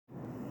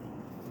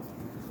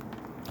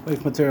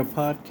Wife Material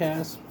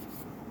Podcast.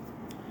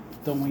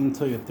 Don't wait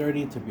until you're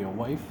 30 to be a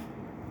wife.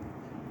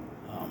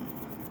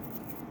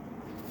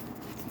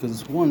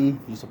 Because one,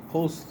 you're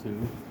supposed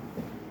to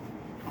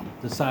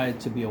decide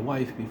to be a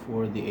wife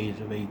before the age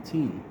of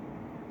 18.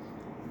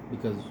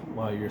 Because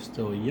while you're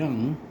still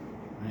young,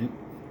 right,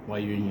 while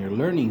you're in your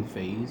learning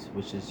phase,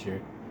 which is your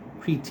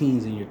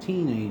preteens and your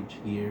teenage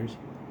years,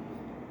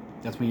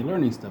 that's when you're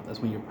learning stuff.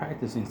 That's when you're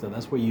practicing stuff.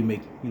 That's where you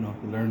make, you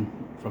learn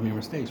from your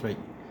mistakes, right?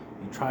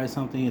 You try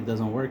something, it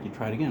doesn't work, you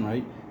try it again,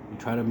 right? You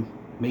try to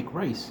make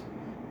rice,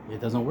 it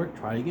doesn't work,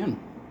 try again,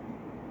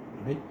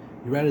 right?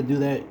 You rather do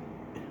that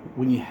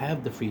when you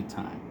have the free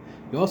time.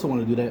 You also want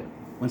to do that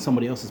when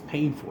somebody else is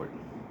paying for it,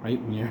 right?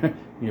 When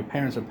your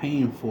parents are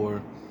paying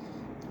for,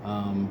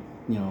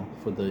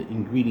 for the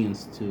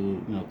ingredients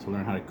to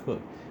learn how to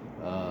cook,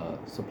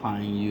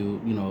 supplying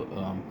you,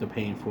 they're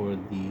paying for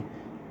the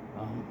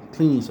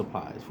cleaning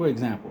supplies. For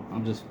example,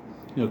 I'm just,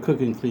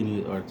 cooking,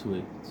 cleaning are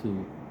two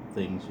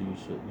things you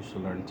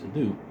should learn to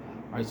do.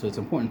 All right, so it's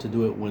important to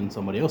do it when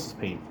somebody else is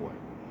paying for it.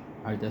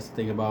 All right, that's the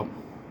thing about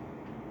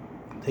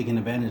taking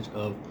advantage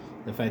of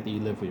the fact that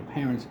you live with your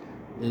parents,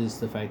 is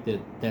the fact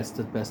that that's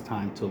the best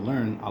time to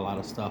learn a lot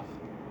of stuff.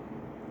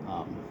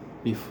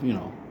 Before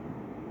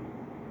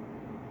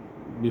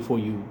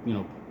you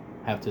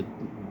have to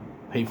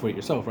pay for it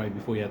yourself, right?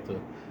 Before you have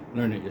to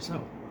learn it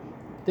yourself.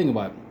 Think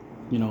about it.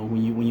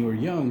 When you were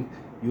young,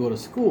 you go to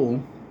school,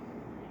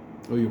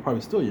 or you're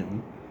probably still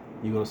young.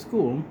 You go to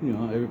school,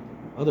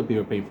 other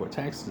people are paying for it.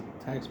 Tax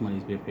money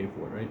is being paid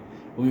for it, right?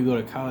 When you go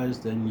to college,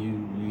 then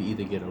you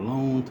either get a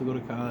loan to go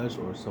to college,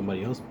 or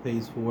somebody else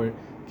pays for it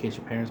in case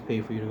your parents pay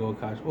for you to go to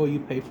college, or you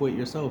pay for it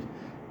yourself,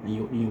 and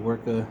you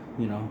work a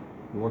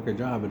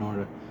job in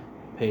order to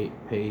pay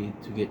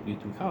to get you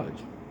through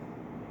college.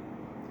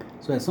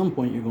 So at some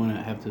point, you're going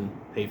to have to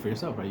pay for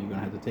yourself, right? You're going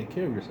to have to take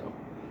care of yourself,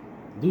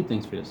 do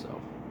things for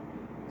yourself.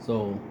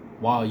 So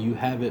while you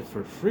have it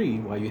for free,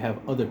 while you have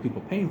other people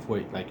paying for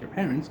it, like your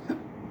parents,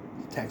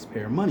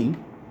 taxpayer money,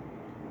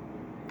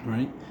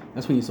 right?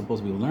 That's when you're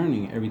supposed to be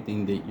learning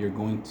everything that you're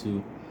going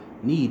to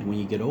need when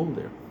you get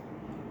older.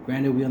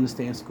 Granted, we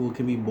understand school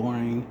can be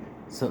boring.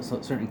 So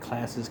certain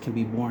classes can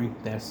be boring.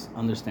 That's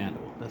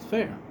understandable. That's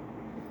fair.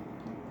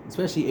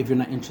 Especially if you're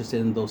not interested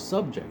in those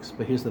subjects.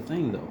 But here's the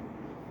thing, though.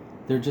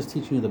 They're just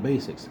teaching you the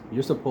basics.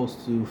 You're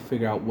supposed to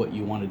figure out what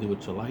you want to do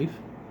with your life.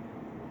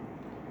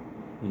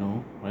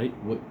 Right?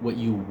 What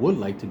you would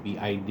like to be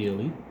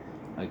ideally.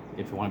 Like,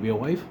 if you want to be a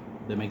wife,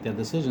 then make that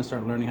decision.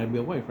 Start learning how to be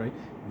a wife, right?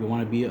 If you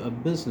want to be a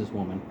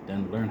businesswoman,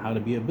 then learn how to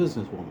be a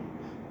businesswoman.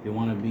 If you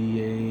want to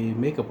be a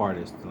makeup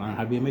artist, learn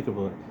how to be a makeup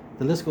artist.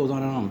 The list goes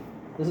on and on.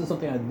 This is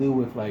something I do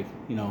with, like,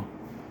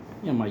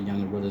 my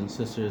younger brothers and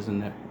sisters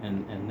and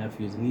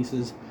nephews and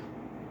nieces,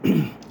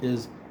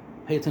 is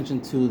pay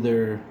attention to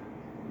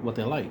what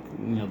they like.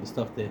 The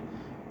stuff the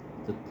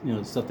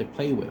stuff they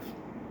play with.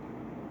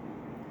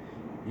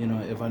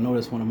 If I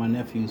notice one of my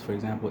nephews, for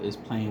example, is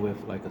playing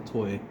with like a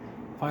toy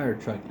fire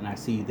truck, and I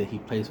see that he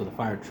plays with a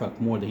fire truck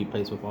more than he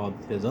plays with all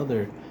his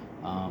other,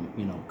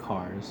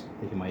 cars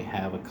that he might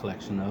have a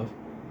collection of,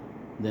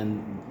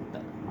 then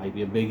that might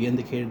be a big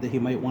indicator that he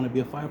might want to be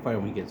a firefighter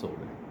when he gets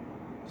older.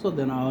 So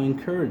then I'll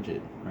encourage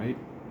it, right?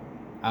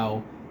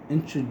 I'll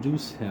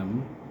introduce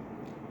him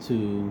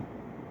to,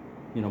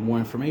 more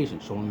information,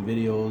 show him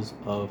videos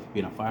of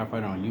being a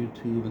firefighter on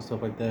YouTube and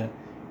stuff like that,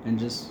 and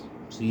just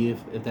see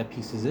if that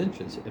piques his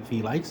interest. If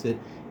he likes it,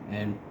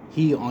 and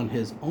he on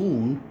his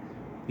own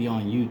be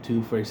on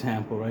YouTube, for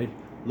example, right,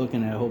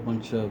 looking at a whole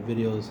bunch of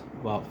videos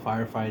about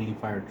firefighting,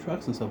 fire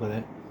trucks and stuff like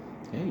that,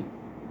 hey,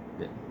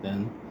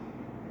 then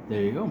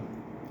there you go.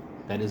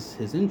 That is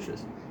his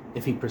interest.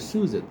 If he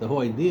pursues it, the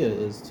whole idea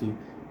is to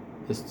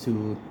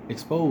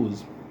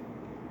expose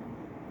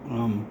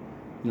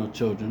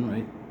children,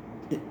 right,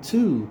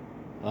 to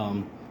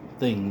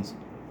things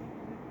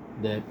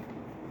that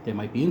they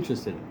might be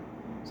interested in.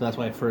 So that's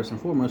why first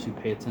and foremost you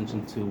pay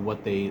attention to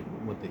what they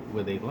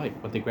like,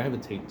 what they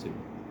gravitate to,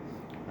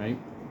 right?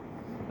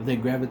 If they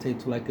gravitate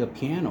to like a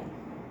piano,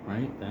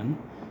 right, then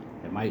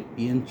they might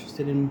be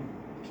interested in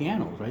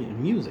pianos, right,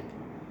 in music.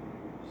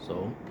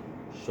 So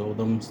show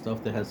them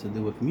stuff that has to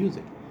do with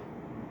music.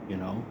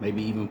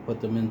 Maybe even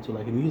put them into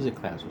like a music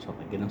class or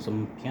something, get them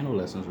some piano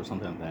lessons or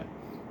something like that.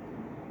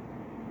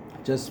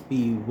 Just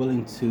be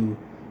willing to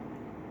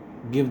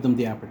give them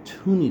the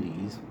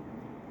opportunities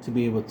to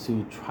be able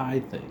to try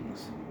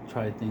things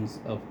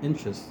of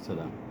interest to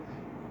them,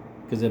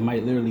 because it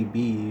might literally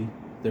be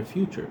their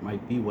future. It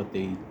might be what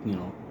they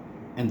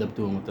end up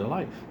doing with their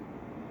life,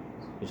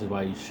 which is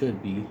why you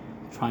should be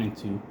trying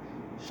to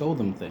show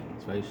them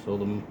things, right? Show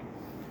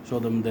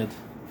them that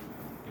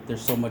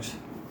there's so much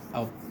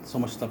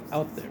stuff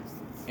out there,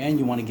 and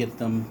you want to get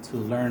them to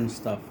learn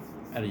stuff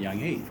at a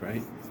young age,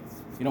 right?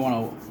 You don't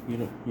want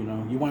to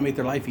you want to make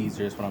their life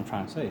easier, is what I'm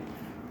trying to say.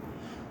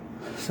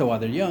 So while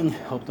they're young,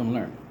 help them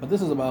learn. But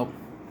this is about,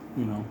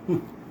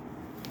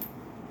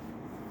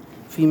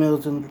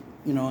 females in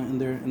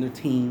their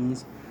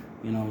teens,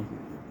 and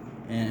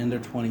in their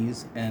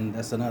 20s. And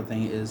that's another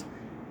thing is,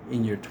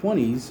 in your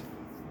 20s,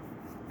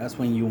 that's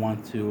when you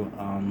want to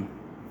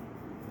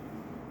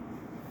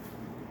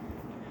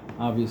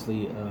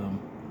obviously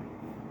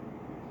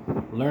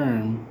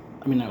learn.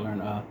 I mean, not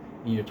learn.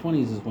 In your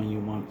 20s is when you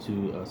want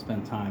to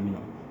spend time.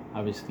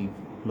 Obviously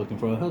looking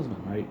for a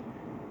husband, right?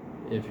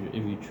 If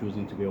you're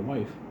choosing to be a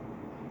wife,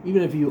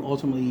 even if you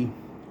ultimately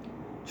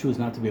choose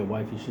not to be a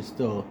wife, you should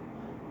still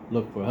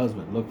look for a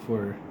husband. Look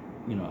for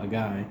a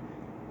guy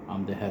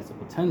that has the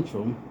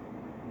potential,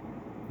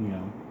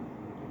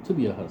 to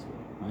be a husband,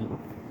 right?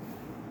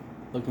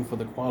 Looking for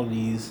the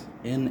qualities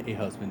in a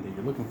husband that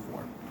you're looking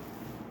for,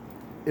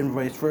 and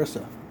vice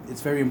versa.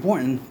 It's very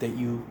important that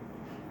you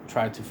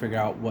try to figure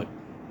out what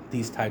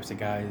these types of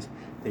guys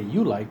that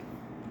you like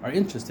are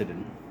interested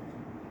in,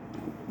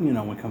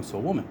 when it comes to a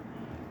woman.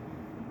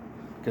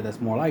 Because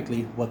that's more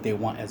likely what they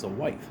want as a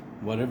wife.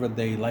 Whatever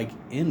they like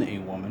in a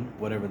woman,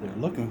 whatever they're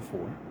looking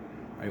for,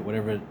 right?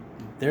 Whatever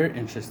they're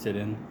interested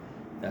in,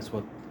 that's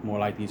what more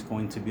likely is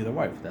going to be their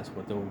wife. That's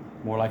what they'll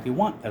more likely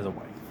want as a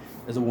wife.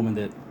 As a woman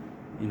that,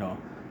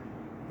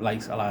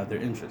 likes a lot of their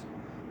interests.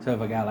 So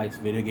if a guy likes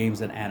video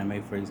games and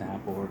anime, for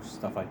example, or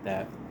stuff like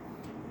that,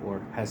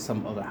 or has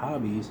some other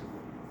hobbies,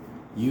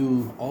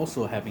 you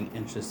also having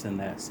interest in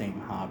that same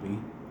hobby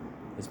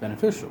is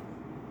beneficial.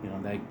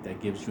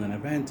 That gives you an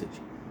advantage,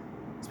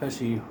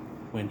 especially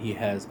when he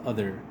has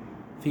other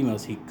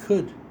females he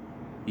could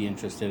be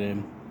interested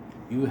in.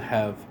 You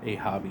have a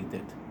hobby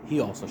that he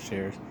also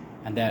shares,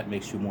 and that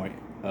makes you more.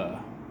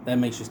 That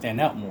makes you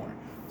stand out more.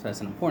 So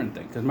that's an important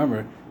thing. Because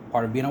remember,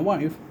 part of being a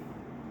wife,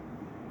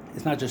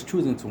 it's not just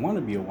choosing to want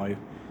to be a wife;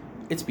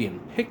 it's being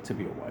picked to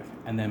be a wife,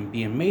 and then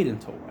being made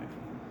into a wife.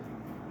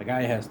 A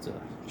guy has to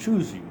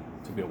choose you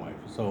to be a wife,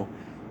 so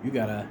you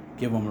gotta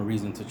give him a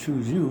reason to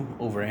choose you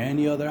over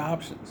any other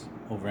options,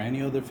 over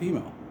any other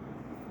female.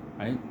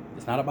 Right?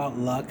 It's not about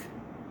luck.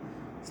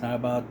 It's not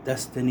about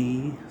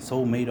destiny,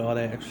 soulmate, all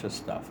that extra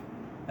stuff.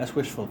 That's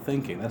wishful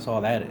thinking. That's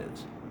all that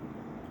is.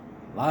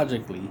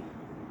 Logically,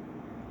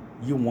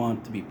 you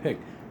want to be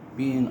picked.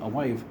 Being a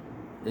wife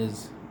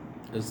is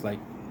like,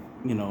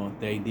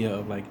 the idea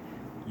of like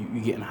you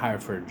getting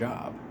hired for a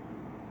job.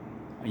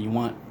 And you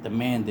want the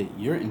man that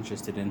you're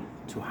interested in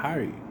to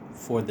hire you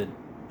for the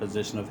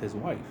position of his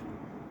wife,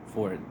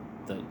 for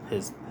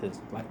his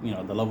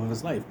the love of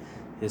his life,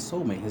 his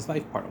soulmate, his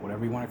life partner,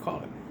 whatever you want to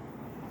call it,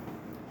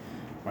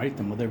 right?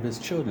 The mother of his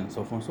children,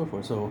 so forth and so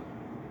forth. So,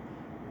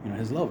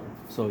 his lover.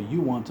 So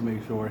you want to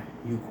make sure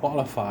you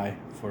qualify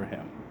for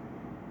him,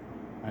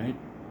 right?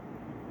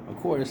 Of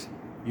course,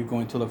 you're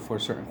going to look for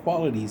certain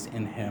qualities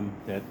in him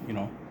that,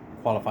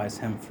 qualifies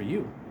him for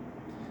you.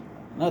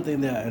 Another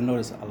thing that I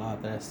notice a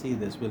lot that I see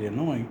that's really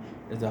annoying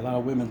is that a lot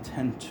of women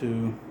tend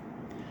to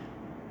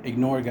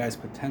ignore a guy's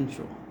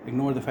potential,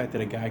 ignore the fact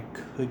that a guy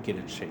could get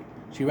in shape.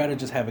 She'd rather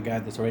just have a guy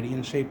that's already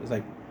in shape. It's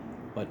like,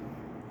 but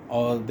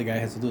all the guy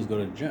has to do is go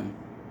to the gym.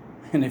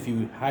 And if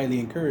you highly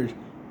encourage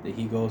that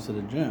he goes to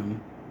the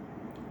gym,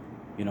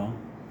 in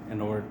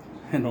order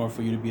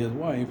for you to be his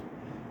wife,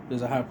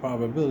 there's a high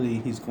probability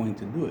he's going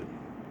to do it.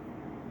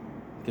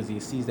 Because he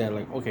sees that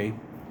like, okay,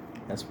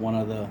 that's one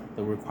of the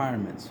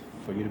requirements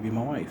for you to be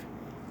my wife.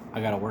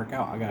 I gotta work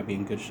out. I gotta be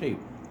in good shape.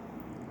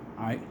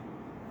 All right.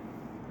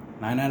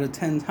 9 out of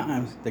 10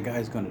 times, the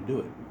guy's gonna do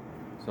it.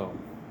 So,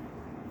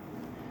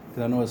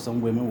 because I know that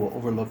some women will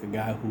overlook a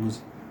guy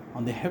who's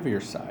on the heavier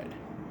side,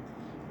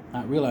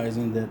 not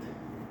realizing that,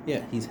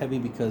 yeah, he's heavy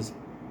because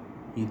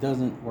he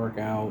doesn't work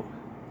out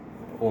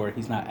or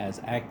he's not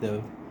as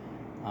active,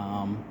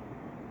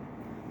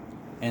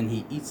 and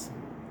he eats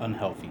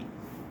unhealthy.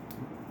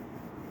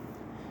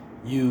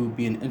 You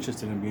being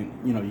interested in being,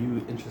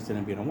 you interested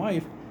in being a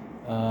wife,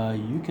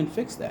 you can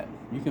fix that.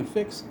 You can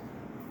fix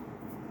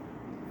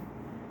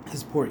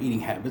his poor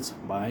eating habits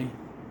by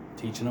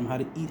teaching him how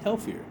to eat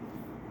healthier,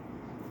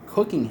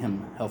 cooking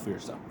him healthier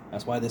stuff.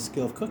 That's why the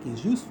skill of cooking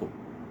is useful,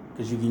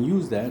 because you can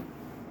use that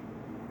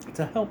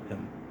to help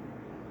him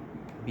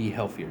be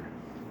healthier.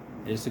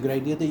 It's a good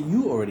idea that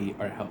you already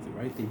are healthy,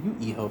 right? That you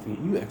eat healthy,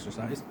 you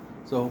exercise,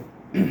 so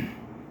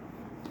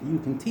you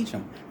can teach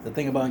him. The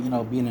thing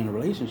about, being in a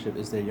relationship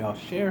is that y'all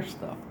share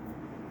stuff.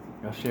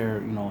 Y'all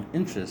share,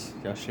 interests.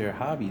 Y'all share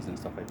hobbies and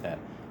stuff like that,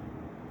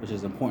 which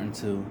is important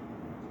to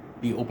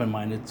be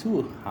open-minded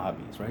to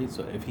hobbies, right?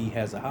 So if he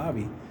has a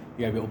hobby, you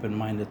gotta be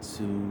open-minded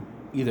to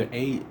either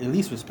at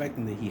least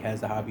respecting that he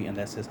has a hobby and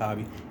that's his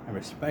hobby, and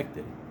respect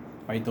it,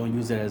 right? Don't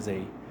use it as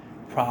a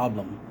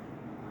problem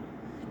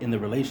in the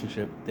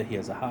relationship that he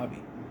has a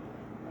hobby,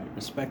 right?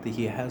 Respect that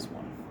he has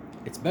one.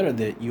 It's better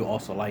that you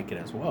also like it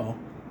as well,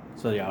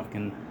 so y'all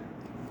can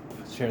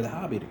share the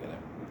hobby together.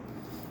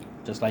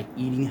 Just like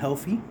eating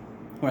healthy,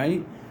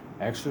 right?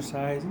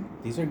 Exercising.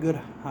 These are good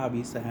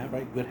hobbies to have,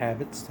 right? Good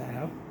habits to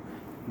have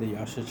that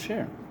y'all should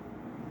share.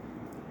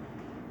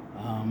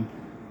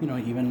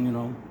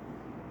 Even,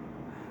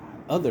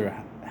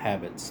 other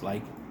habits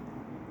like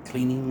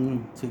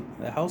cleaning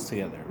the house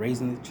together,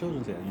 raising the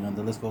children together.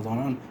 The list goes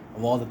on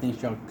of all the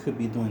things y'all could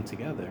be doing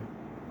together.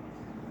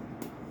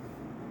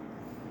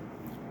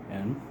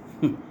 And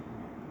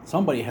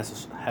somebody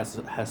has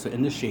to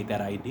initiate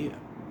that idea.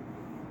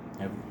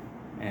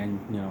 And,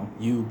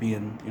 you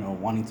being,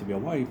 wanting to be a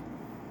wife,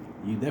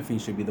 you definitely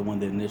should be the one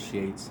that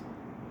initiates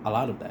a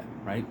lot of that,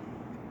 right?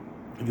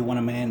 If you want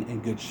a man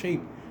in good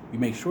shape, you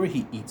make sure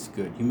he eats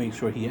good. You make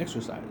sure he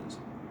exercises,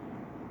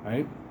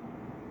 right?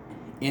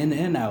 In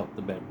and out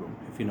the bedroom,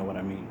 if you know what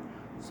I mean.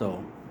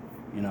 So,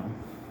 you know,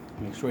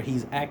 make sure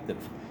he's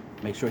active.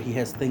 Make sure he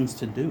has things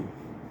to do.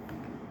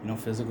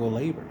 Physical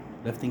labor,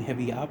 lifting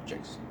heavy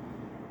objects.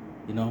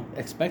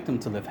 Expect him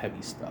to lift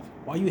heavy stuff.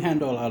 While you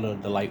handle a lot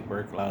of the light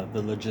work, a lot of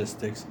the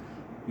logistics,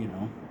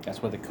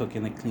 that's where the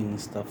cooking and cleaning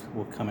stuff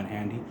will come in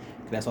handy.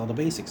 'Cause that's all the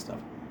basic stuff.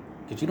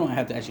 Because you don't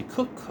have to actually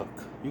cook.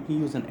 You can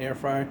use an air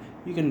fryer.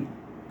 You can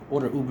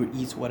order Uber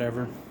Eats,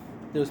 whatever.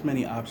 There's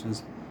many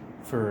options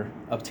for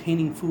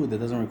obtaining food that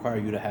doesn't require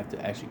you to have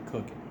to actually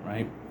cook it,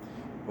 right?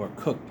 Or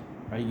cook,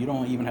 right? You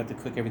don't even have to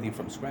cook everything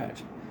from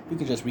scratch. You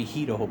can just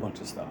reheat a whole bunch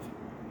of stuff.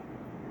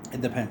 It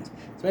depends.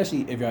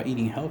 Especially if you're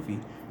eating healthy,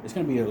 it's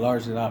going to be a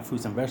large amount of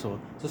fruits and vegetables,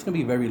 so it's going to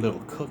be very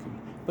little cooking.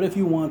 But if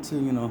you want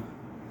to,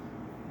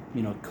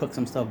 cook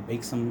some stuff,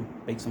 bake some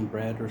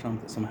bread or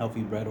something, some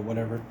healthy bread or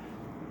whatever,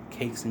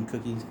 cakes and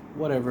cookies,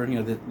 whatever,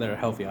 that are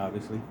healthy,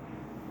 obviously,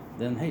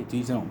 then hey, to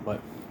each his own.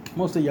 But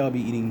most of y'all be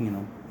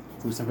eating,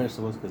 fruits and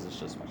vegetables because it's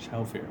just much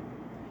healthier.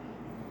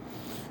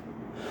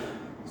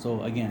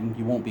 So again,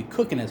 you won't be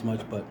cooking as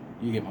much, but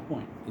you get my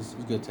point. It's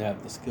good to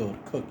have the skill to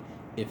cook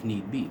if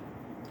need be.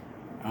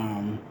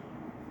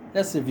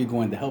 That's if you're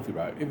going the healthy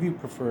route. If you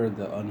prefer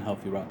the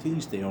unhealthy route, to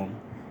each their own.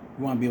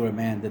 You want to be with a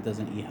man that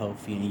doesn't eat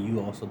healthy, and you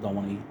also don't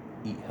want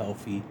to eat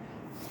healthy,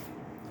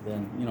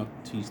 then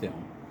to each their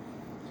own.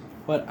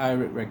 But I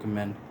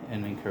recommend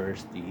and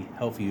encourage the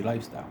healthy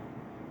lifestyle.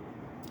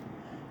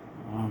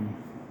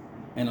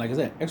 And like I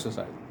said,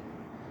 exercising.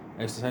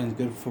 Exercising is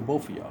good for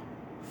both of y'all.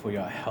 For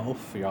your health,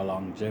 for your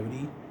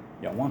longevity.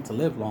 Y'all want to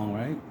live long,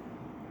 right?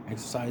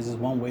 Exercise is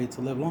one way to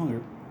live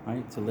longer,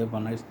 right? To live a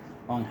nice,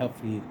 long,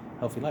 healthy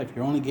life.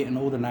 You're only getting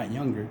older, not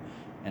younger.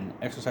 And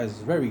exercise is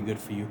very good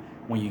for you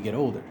when you get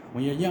older.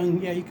 When you're young,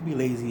 yeah, you can be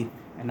lazy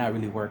and not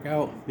really work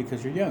out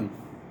because you're young,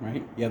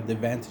 right? You have the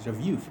advantage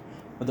of youth.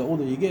 But the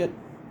older you get,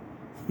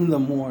 the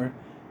more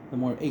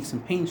aches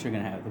and pains you're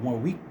gonna have,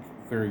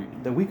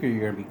 the weaker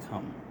you're gonna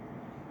become.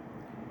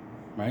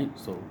 Right?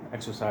 So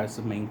exercise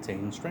to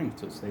maintain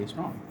strength, to stay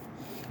strong.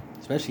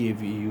 Especially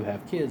if you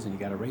have kids and you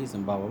gotta raise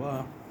them, blah blah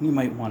blah. You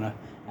might wanna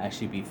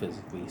actually be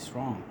physically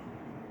strong.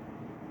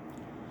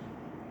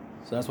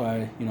 So that's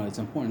why, it's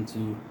important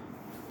to,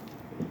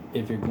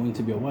 if you're going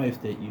to be a wife,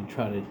 that you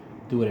try to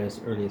do it as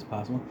early as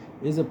possible.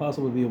 Is it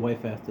possible to be a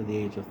wife after the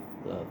age of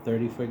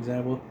 30, for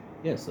example?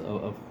 Yes,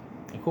 of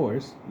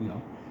course,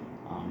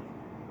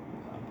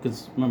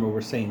 because remember,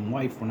 we're saying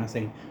wife, we're not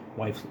saying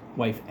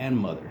wife and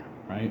mother,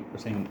 right? We're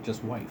saying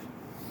just wife.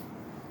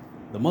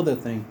 The mother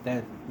thing,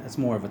 that's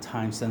more of a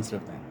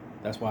time-sensitive thing.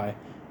 That's why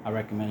I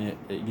recommend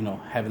it,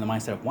 having the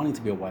mindset of wanting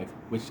to be a wife,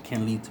 which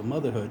can lead to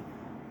motherhood,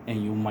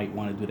 and you might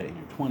want to do that in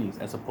your 20s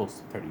as opposed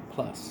to 30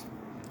 plus.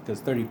 Because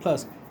 30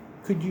 plus,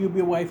 could you be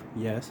a wife?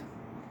 Yes.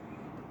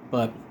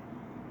 But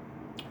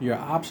your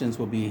options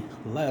will be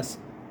less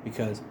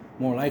because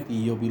more likely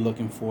you'll be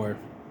looking for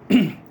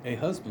a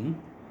husband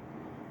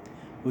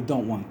who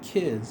don't want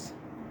kids.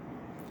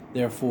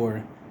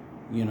 Therefore,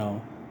 you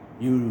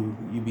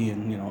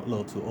being, a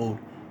little too old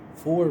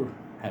for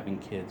having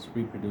kids,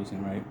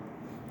 reproducing, right,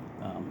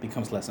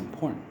 becomes less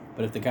important.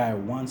 But if the guy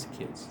wants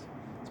kids,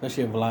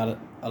 especially if a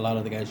lot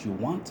of the guys you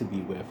want to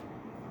be with,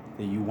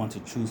 that you want to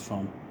choose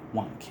from,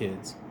 want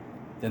kids,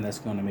 then that's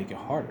going to make it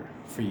harder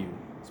for you,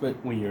 especially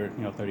when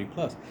you're 30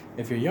 plus.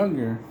 If you're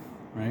younger,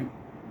 right,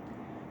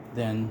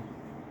 then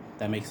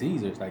that makes it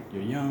easier. It's like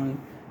you're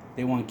young,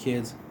 they want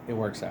kids, it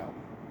works out.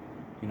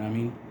 You know what I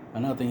mean?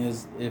 Another thing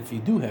is, if you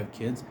do have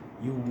kids,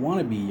 you want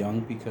to be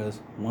young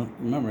because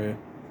remember,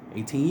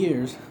 18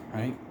 years,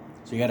 right?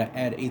 So you got to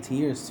add 18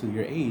 years to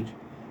your age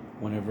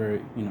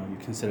whenever you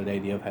consider the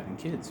idea of having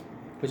kids,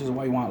 which is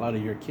why you want a lot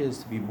of your kids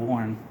to be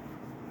born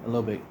a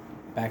little bit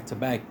back to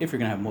back if you're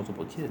gonna have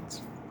multiple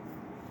kids,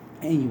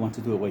 and you want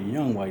to do it while you're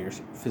young, while you're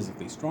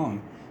physically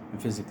strong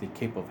and physically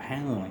capable of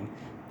handling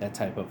that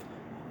type of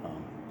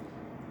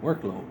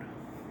workload,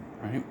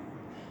 right?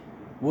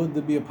 Would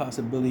there be a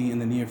possibility in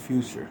the near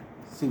future?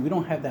 See, we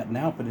don't have that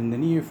now, but in the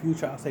near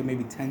future, I'll say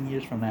maybe 10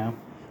 years from now,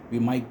 we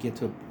might get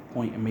to a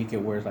point and make it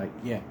where it's like,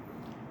 yeah,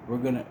 we're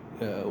gonna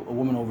a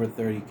woman over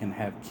 30 can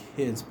have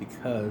kids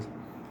because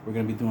we're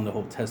gonna be doing the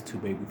whole test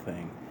tube baby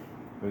thing.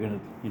 We're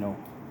gonna,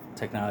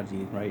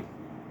 technology, right?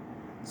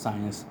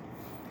 Science,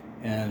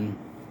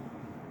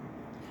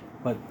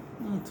 but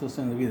to a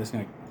certain degree,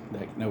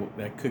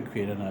 that could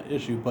create an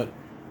issue. But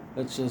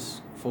let's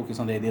just focus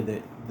on the idea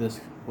that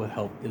this will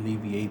help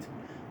alleviate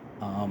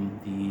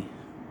the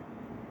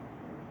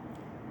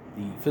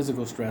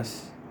physical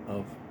stress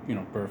of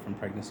birth and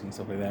pregnancy and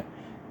stuff like that.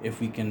 If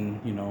we can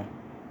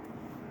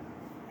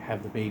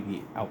have the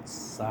baby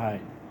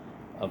outside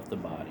of the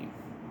body,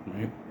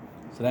 right?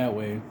 So that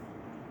way,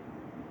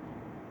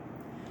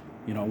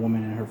 a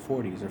woman in her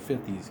 40s or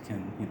 50s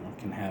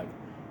can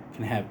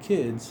have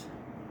kids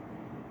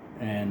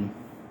and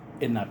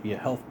it not be a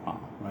health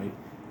problem, right?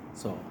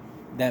 So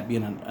that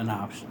being an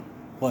option.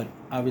 But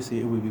obviously,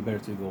 it would be better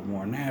to go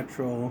more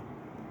natural.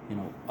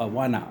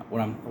 Why not?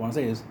 What I'm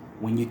saying is,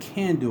 when you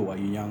can do it while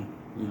you're young,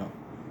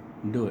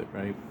 do it,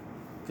 right?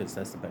 Because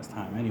that's the best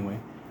time anyway.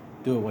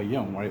 Do it while you're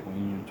young, right? When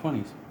you're in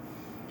your 20s.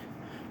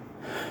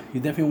 You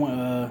definitely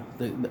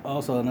want.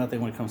 Also, another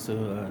thing when it comes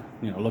to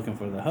looking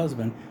for the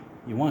husband,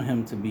 you want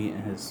him to be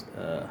in his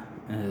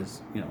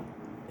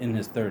in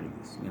his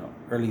 30s.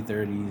 Early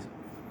 30s.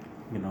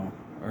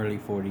 Early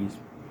 40s.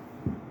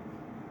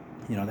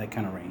 That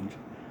kind of range.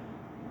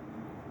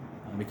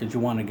 Because you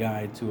want a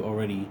guy to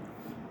already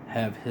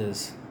have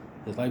his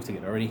life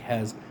together, already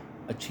has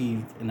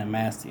achieved and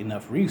amassed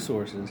enough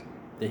resources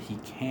that he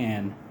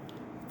can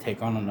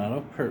take on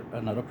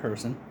another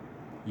person,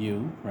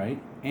 you,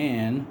 right?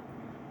 And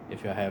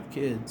if you have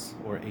kids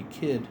or a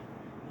kid,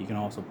 he can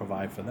also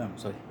provide for them.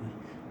 So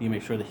you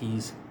make sure that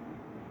he's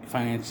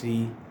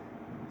financially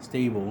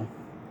stable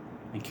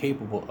and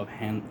capable of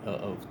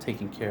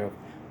taking care of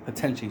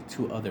potentially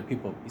two other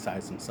people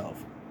besides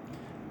himself.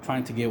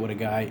 Trying to get with a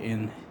guy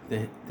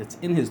that's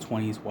in his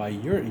 20s while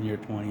you're in your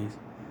 20s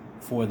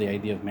for the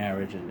idea of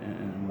marriage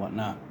and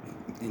whatnot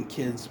and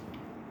kids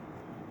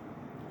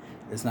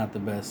is not the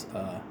best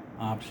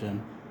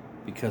option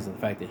because of the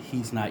fact that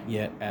he's not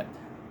yet at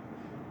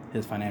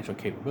his financial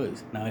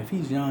capabilities. Now, if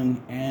he's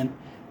young and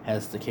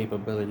has the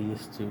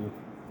capabilities to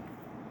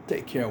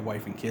take care of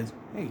wife and kids,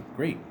 hey,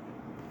 great.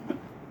 But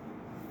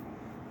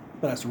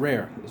that's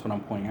rare, is what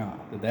I'm pointing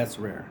out. That's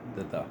rare.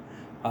 That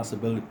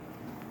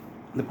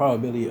the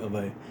probability of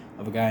a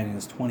guy in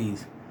his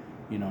 20s,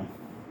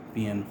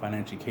 being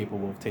financially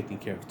capable of taking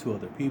care of two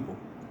other people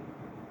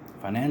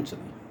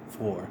financially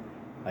for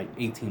like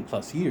 18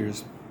 plus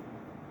years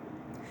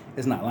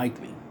is not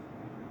likely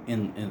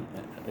in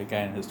a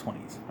guy in his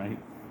 20s, right?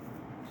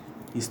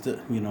 He's still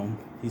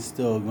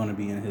going to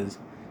be in his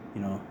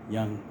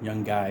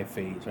young guy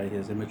phase, right?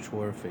 His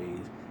immature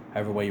phase,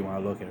 however way you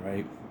want to look at it,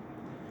 right?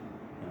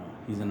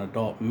 He's an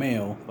adult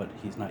male, but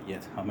he's not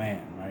yet a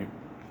man, right?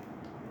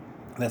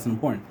 That's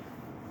important.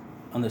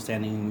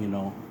 Understanding,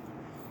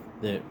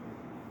 that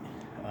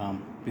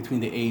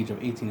between the age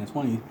of 18 and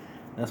 20,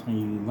 that's when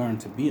you learn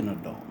to be an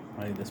adult,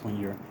 right? That's when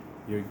you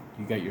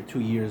got your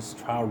 2 years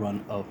trial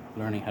run of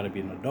learning how to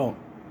be an adult.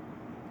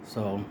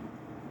 So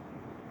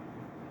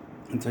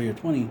until you're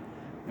 20,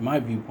 in my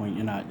viewpoint,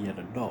 you're not yet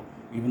adult.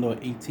 Even though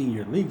at 18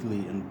 you're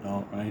legally an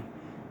adult, right?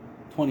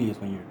 20 is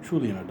when you're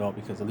truly an adult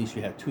because at least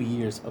you had 2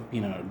 years of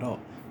being an adult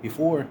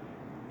before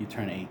you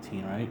turn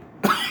 18, right?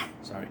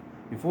 Sorry.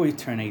 Before you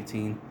turn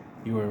 18,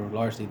 you were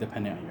largely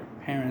dependent on your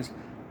parents,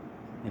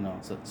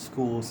 so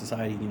school,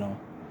 society,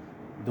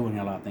 doing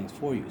a lot of things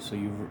for you. So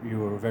you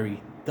were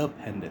very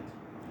dependent.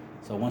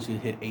 So once you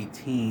hit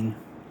 18,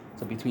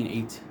 so between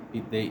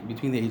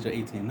the age of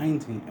 18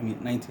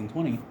 and 19,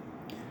 20,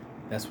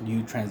 that's when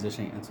you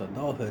transition into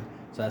adulthood.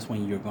 So that's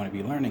when you're going to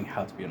be learning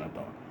how to be an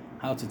adult,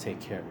 how to take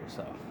care of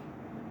yourself.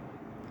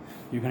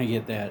 You're going to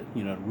get that,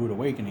 rude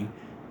awakening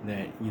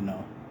that,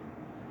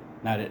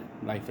 now that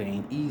life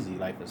ain't easy,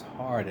 life is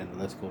hard, and the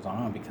list goes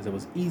on because it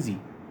was easy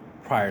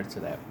prior to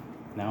that.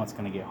 Now it's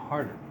going to get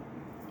harder,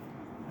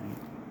 right?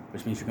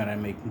 Which means you're going to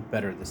make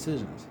better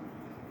decisions,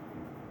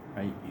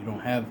 right? You don't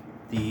have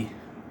the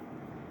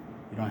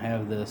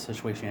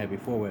situation you had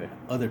before where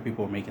other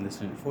people are making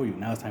decisions for you.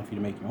 Now it's time for you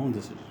to make your own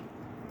decisions.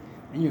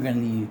 And you're going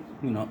to need,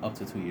 up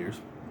to 2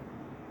 years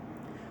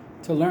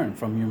to learn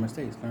from your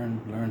mistakes,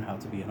 learn how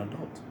to be an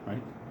adult,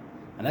 right?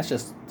 And that's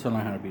just to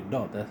learn how to be an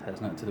adult. That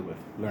has nothing to do with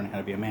learning how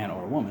to be a man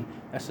or a woman.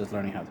 That's just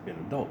learning how to be an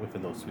adult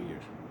within those 2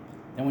 years.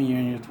 Then when you're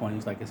in your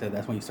 20s, like I said,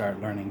 that's when you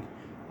start learning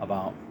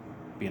about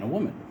being a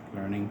woman,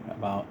 learning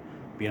about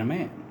being a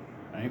man,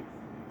 right?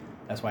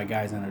 That's why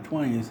guys in their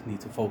 20s need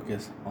to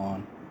focus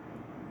on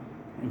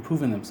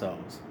improving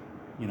themselves,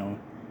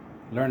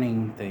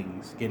 learning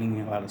things, getting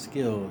a lot of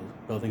skills,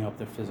 building up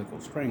their physical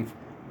strength,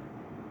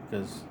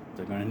 because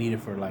they're going to need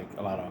it for like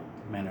a lot of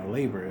manual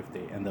labor if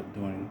they end up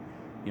doing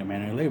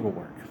manual labor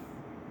work,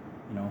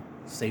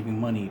 saving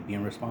money,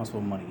 being responsible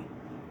with money,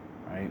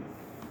 right?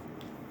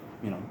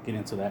 Get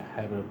into that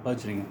habit of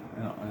budgeting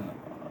and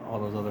all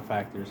those other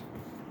factors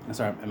and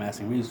start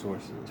amassing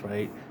resources,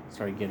 right?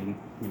 Start getting,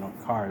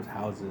 cars,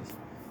 houses,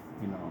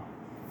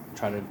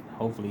 try to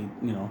hopefully,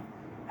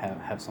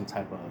 have some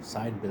type of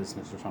side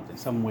business or something,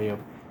 some way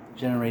of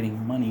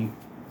generating money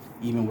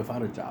even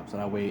without a job. So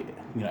that way,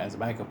 as a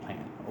backup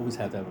plan, always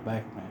have to have a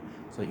backup plan.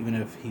 So even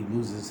if he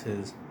loses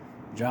his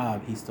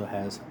job, he still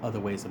has other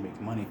ways of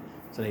making money.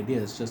 So the idea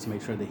is just to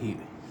make sure that he's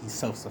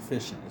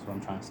self-sufficient is what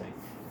I'm trying to say.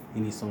 He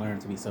needs to learn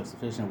to be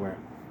self-sufficient where,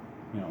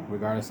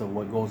 regardless of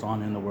what goes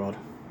on in the world,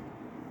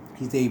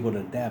 he's able to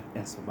adapt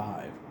and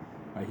survive,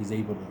 right? He's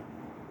able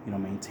to,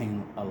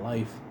 maintain a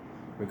life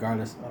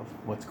regardless of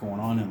what's going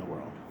on in the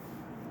world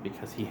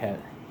because he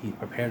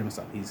prepared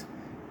himself. He's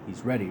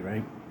ready,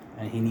 right?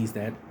 And he needs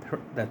that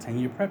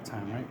 10-year prep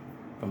time, right?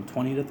 From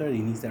 20 to 30,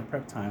 he needs that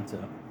prep time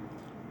to,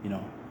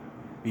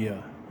 be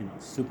a,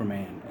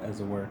 Superman, as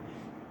it were,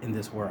 in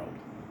this world.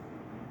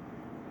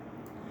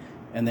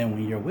 And then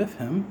when you're with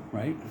him,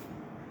 right,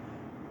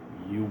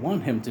 You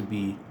want him to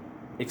be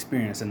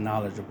experienced and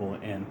knowledgeable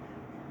and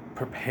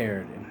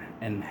prepared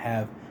and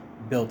have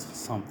built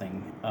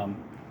something,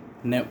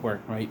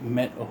 network, right?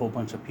 Met a whole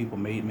bunch of people,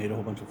 made a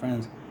whole bunch of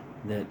friends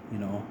that,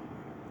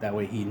 that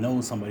way he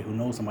knows somebody who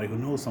knows somebody who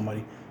knows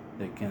somebody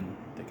that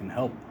can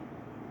help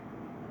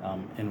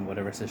in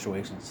whatever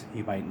situations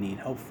he might need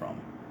help from,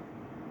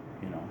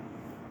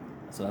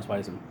 So that's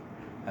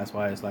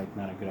why it's like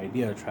not a good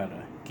idea to try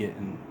to get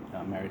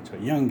married to a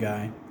young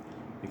guy,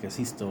 because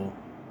he's still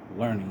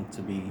learning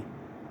to be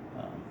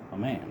a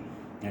man,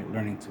 right?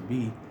 Learning to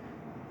be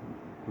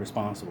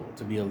responsible,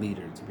 to be a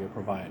leader, to be a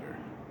provider,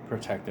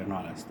 protector, and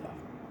all that stuff.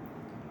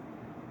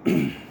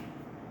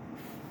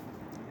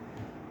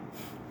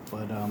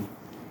 But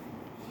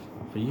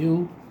for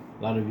you,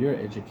 a lot of your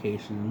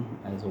education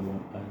as a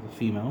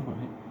female,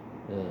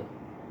 right,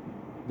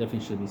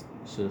 definitely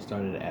should have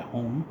started at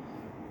home,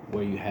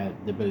 where you had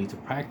the ability to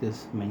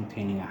practice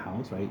maintaining a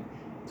house, right?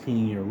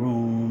 Cleaning your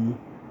room,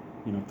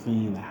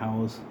 cleaning the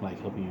house, like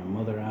helping your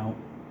mother out,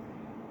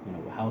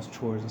 with house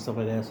chores and stuff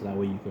like that. So that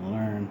way you can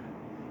learn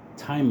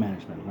time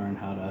management, learn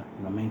how to,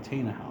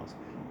 maintain a house,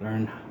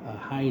 learn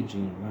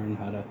hygiene, learn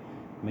how to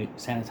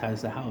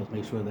sanitize the house,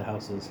 make sure the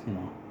house is,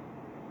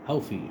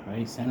 healthy,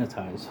 right?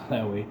 Sanitized, so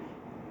that way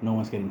no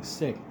one's getting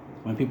sick.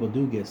 When people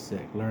do get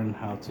sick, learn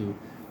how to,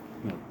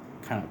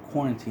 kind of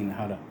quarantine,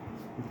 how to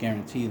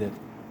guarantee that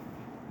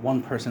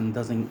one person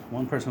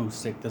who's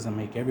sick doesn't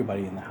make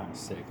everybody in the house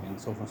sick, and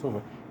so forth and so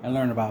forth. And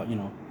learn about,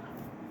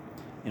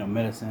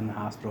 medicine,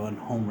 hospital, and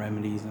home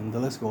remedies, and the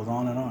list goes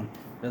on and on.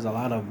 There's a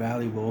lot of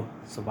valuable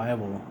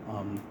survival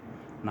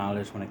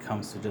knowledge when it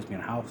comes to just being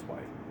a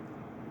housewife.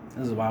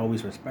 This is why I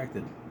always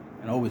respected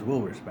and always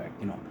will respect,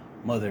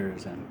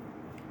 mothers and,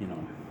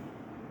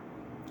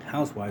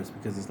 housewives,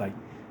 because it's like,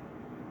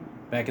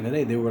 back in the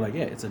day, they were like,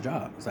 yeah, it's a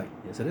job. It's like,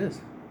 yes, it is.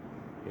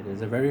 It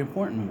is a very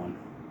important one,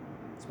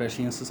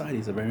 especially in society.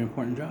 It's a very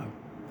important job.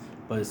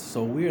 But it's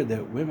so weird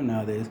that women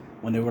nowadays,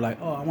 when they were like,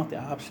 oh, I want the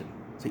option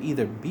to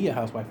either be a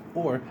housewife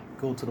or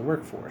go to the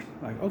workforce.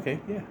 Like, okay,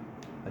 yeah,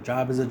 a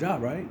job is a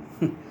job, right?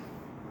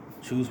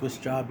 Choose which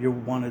job you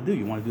want to do.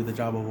 You want to do the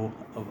job of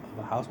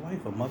a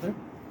housewife, a mother,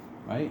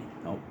 right?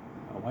 A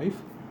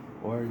wife,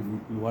 or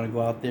you want to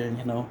go out there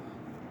and,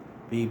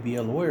 be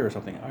a lawyer or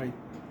something. All right,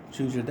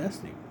 choose your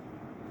destiny.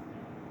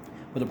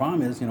 But the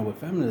problem is, with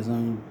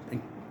feminism,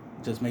 it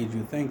just made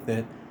you think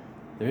that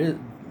there is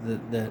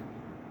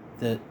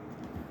that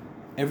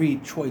every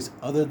choice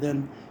other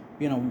than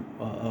being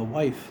a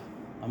wife,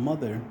 a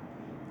mother,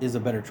 is a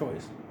better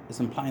choice. It's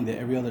implying that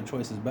every other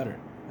choice is better.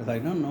 It's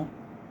like, no.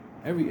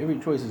 Every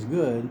choice is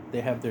good.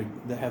 They have their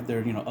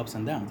ups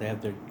and downs. They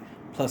have their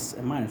plus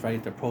and minus,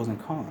 right? Their pros and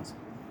cons,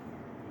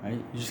 right?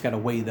 You just got to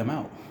weigh them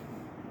out.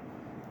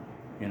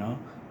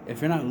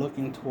 If you're not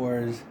looking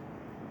towards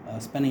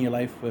spending your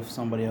life with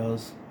somebody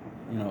else,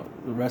 the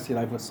rest of your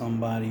life with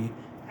somebody,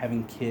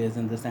 having kids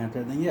and this and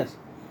that, then yes,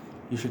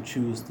 you should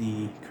choose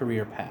the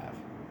career path,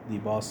 the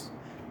boss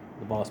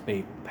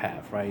babe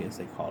path, right, as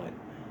they call it.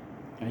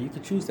 And you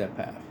could choose that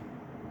path,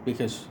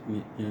 because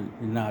you're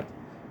not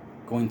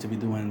going to be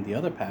doing the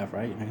other path,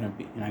 right? You're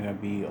not gonna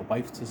be a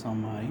wife to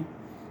somebody,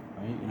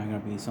 right? You're not gonna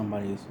be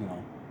somebody's,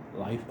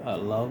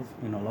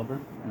 lover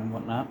and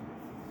whatnot,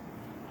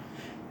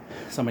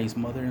 somebody's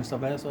mother and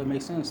stuff like that. So it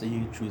makes sense that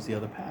you choose the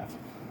other path,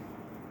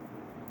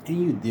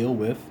 and you deal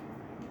with,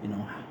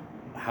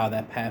 how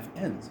that path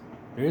ends.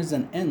 There is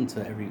an end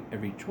to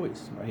every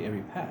choice, right?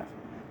 Every path.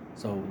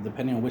 So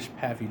depending on which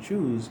path you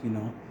choose,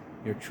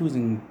 you're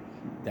choosing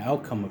the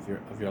outcome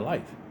of your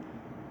life,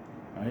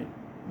 right?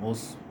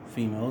 Most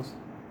females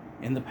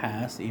in the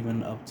past,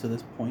 even up to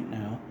this point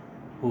now,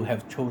 who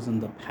have chosen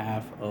the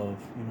path of,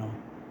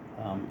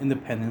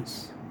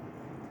 independence.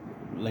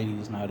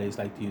 Ladies nowadays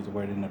like to use the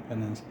word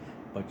independence,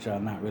 but y'all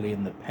not really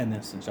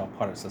independent, since y'all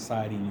part of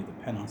society and you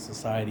depend on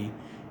society,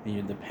 and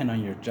you depend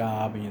on your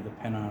job, and you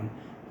depend on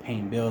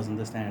paying bills and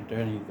this, that, and third,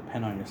 and you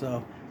depend on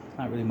yourself. It's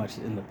not really much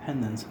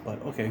independence, but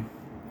okay.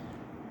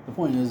 The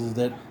point is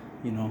that,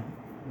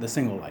 the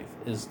single life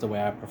is the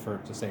way I prefer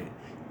to say it.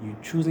 You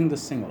choosing the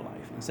single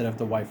life instead of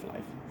the wife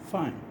life.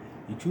 Fine.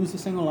 You choose the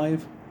single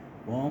life,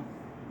 well,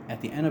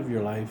 at the end of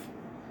your life,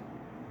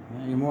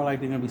 you're more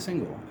likely going to be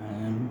single.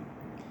 And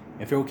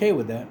if you're okay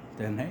with that,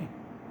 then hey,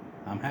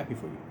 I'm happy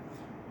for you.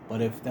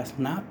 But if that's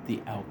not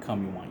the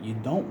outcome you want, you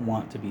don't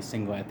want to be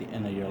single at the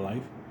end of your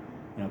life,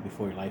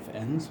 before your life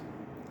ends,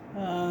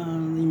 you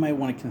might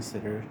want to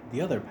consider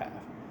the other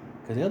path.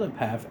 Because the other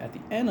path, at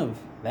the end of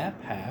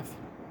that path,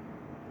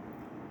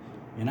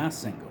 you're not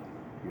single.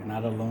 You're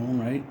not alone,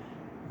 right?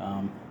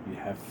 You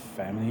have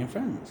family and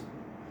friends.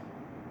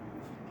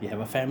 You have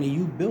a family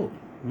you built.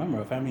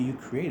 Remember, a family you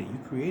created. You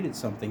created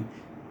something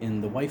in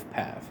the wife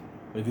path.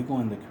 But if you go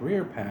in the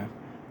career path,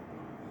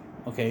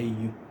 okay,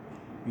 you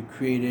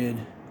created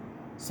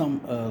some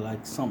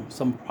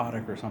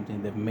product or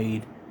something that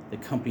made the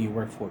company you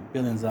work for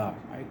billions of dollars.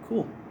 All right,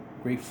 cool.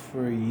 Great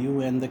for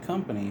you and the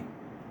company.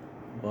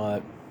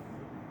 But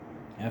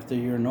after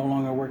you're no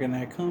longer working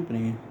at that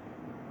company,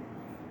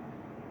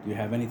 do you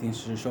have anything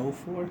to show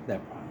for that?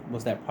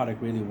 Was that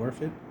product really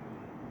worth it?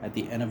 at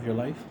the end of your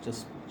life,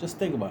 just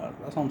think about it.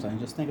 That's all I'm saying.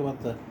 Just think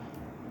about the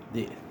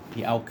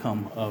the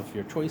outcome of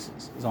your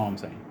choices. Is all I'm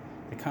saying.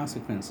 The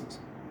consequences.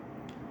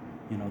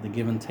 The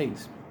give and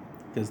takes.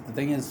 Because the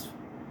thing is,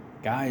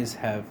 guys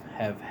have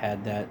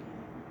had that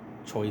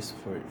choice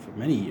for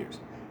many years.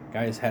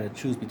 Guys had to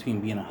choose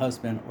between being a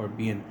husband or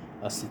being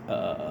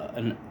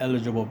an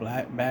eligible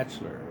black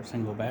bachelor or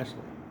single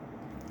bachelor.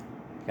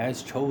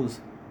 Guys chose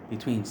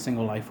between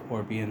single life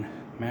or being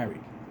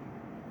married,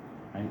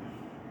 right?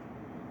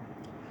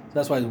 So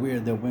that's why it's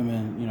weird that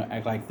women,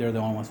 act like they're the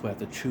only ones who have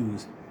to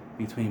choose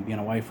between being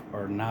a wife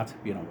or not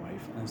being a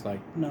wife. And it's like,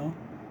 no,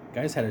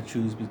 guys had to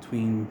choose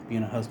between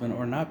being a husband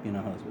or not being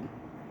a husband.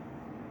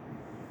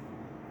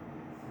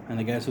 And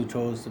the guys who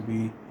chose to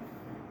be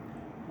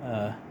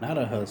not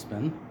a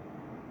husband,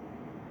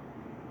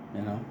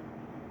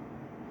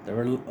 they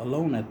were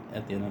alone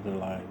at the end of their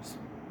lives,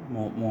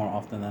 more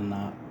often than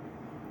not.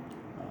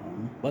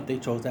 But they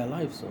chose that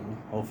life, so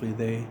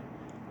hopefully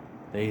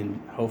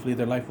hopefully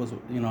their life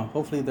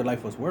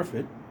was worth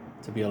it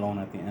to be alone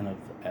at the end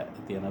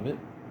of it.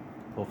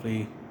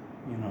 Hopefully,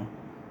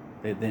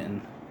 they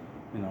didn't,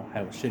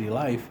 have a shitty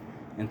life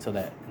until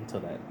the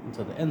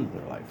end of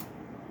their life.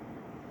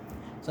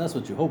 So that's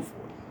what you hope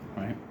for,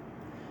 right?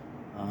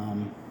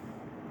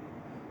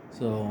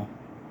 So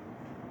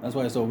that's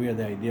why it's so weird,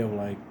 the idea of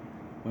like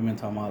women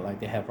talking about like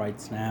they have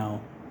rights now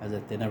as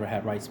if they never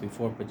had rights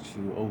before, but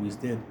you always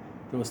did.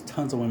 There was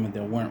tons of women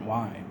that weren't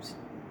wives.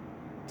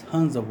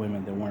 Tons of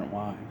women that weren't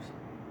wives.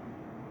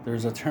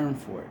 There's a term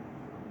for it.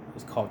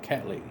 It's called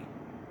cat lady.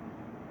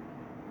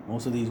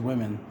 Most of these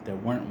women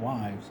that weren't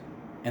wives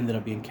ended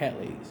up being cat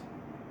ladies.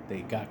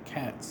 They got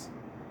cats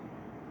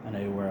and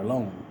they were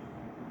alone.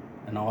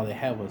 And all they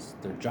had was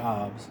their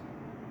jobs,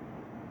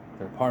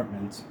 their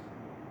apartments.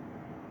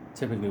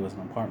 Typically it was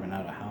an apartment,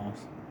 not a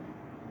house.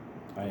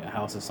 Right? A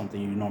house is something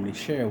you normally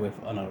share with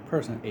another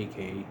person,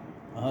 aka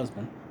a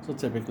husband. So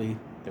typically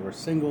they were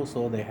single,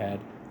 so they had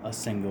a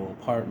single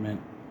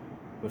apartment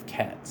with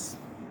cats.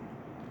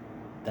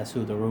 That's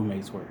who the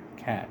roommates were,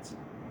 cats.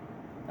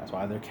 That's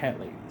why they're cat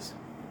ladies.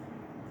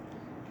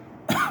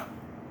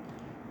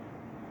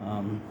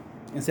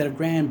 Instead of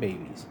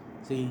grandbabies.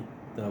 See,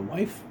 the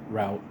wife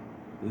route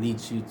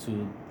leads you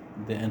to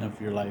the end of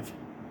your life.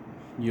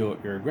 You're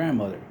a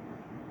grandmother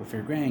with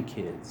your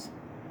grandkids,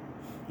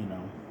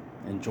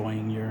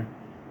 enjoying your,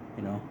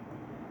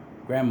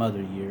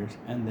 grandmother years,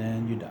 and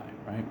then you die,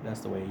 right?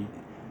 That's the way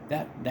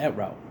that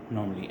route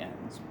normally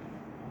ends.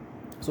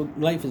 So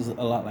life is a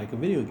lot like a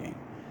video game.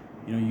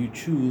 You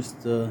choose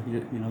the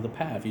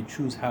path. You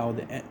choose how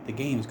the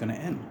game is going to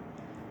end,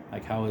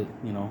 like how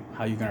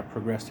how you're going to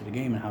progress through the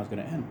game and how it's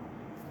going to end.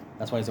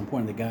 That's why it's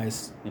important that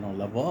guys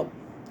level up.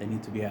 They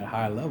need to be at a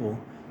higher level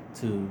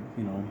to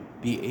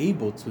be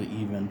able to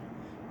even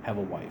have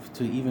a wife,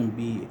 to even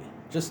be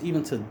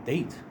even to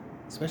date.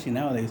 Especially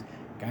nowadays,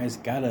 guys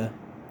gotta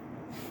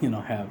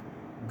have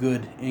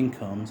good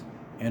incomes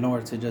in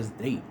order to just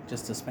date,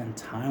 just to spend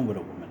time with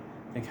a woman.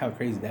 Think how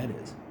crazy that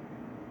is,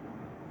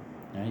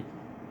 right?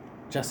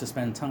 Just to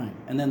spend time,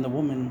 and then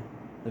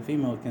the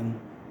female can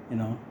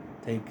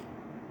take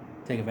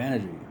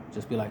advantage of you.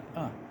 Just be like,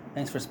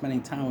 thanks for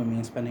spending time with me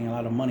and spending a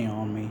lot of money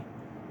on me.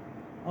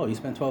 Oh, you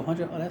spent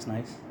 $1,200? Oh, that's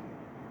nice.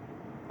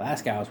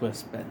 Last guy I was with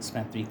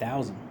spent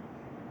 $3,000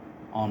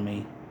 on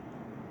me.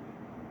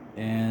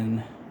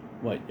 And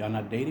what, y'all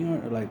not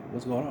dating or like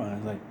what's going on?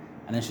 It's like,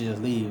 and then she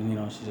just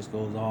leaves, she just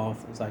goes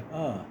off. It's like,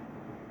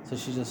 so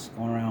she's just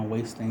going around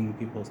wasting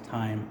people's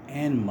time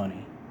and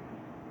money.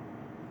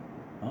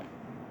 Oh,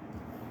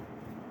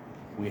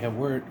 we have a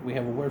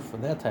word for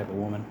that type of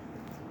woman,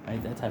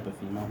 right? That type of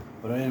female.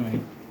 But anyway,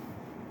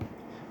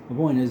 the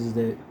point is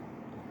that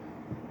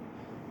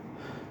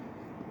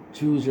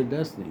choose your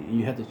destiny.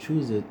 You have to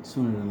choose it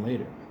sooner than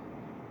later.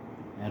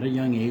 At a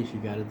young age, you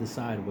got to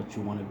decide what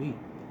you want to be.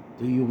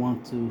 Do you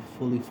want to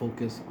fully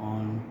focus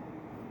on,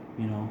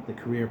 the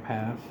career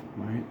path,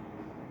 right?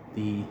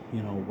 The,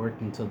 work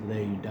until the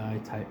day you die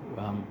type,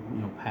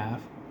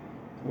 path,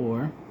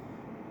 or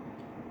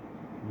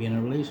be in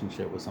a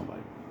relationship with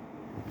somebody?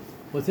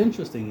 What's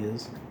interesting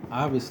is,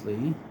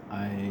 obviously,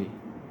 I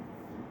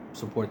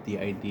support the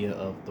idea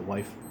of the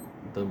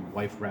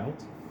wife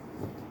route,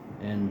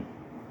 and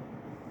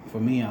for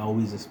me, I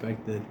always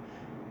expected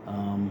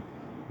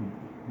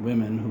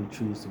women who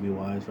choose to be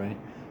wives, right,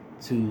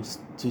 to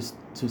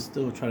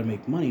still try to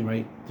make money,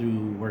 right,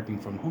 through working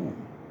from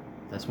home.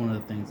 That's one of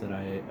the things that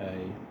I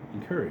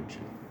encourage.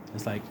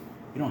 It's like,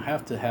 you don't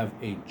have to have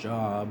a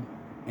job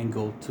and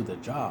go to the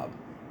job.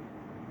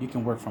 You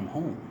can work from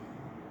home.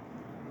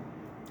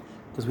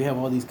 Because we have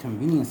all these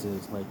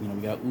conveniences, like, we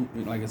got,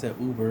 like I said,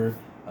 Uber,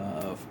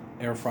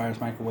 air fryers,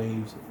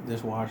 microwaves,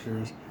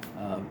 dishwashers,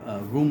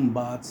 room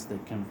bots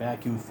that can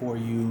vacuum for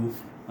you.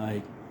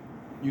 Like,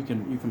 you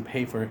can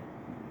pay for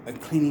a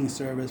cleaning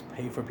service,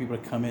 pay for people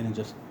to come in and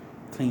just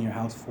clean your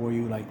house for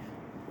you. Like,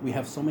 we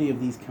have so many of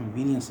these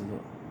conveniences,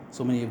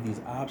 so many of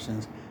these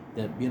options,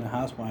 that being a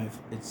housewife,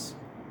 it's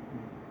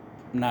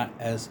not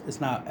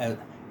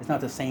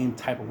the same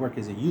type of work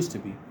as it used to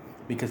be.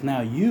 Because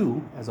now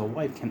you, as a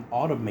wife, can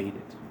automate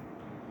it.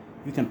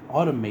 You can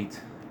automate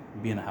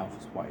being a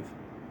housewife.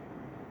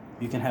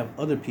 You can have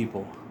other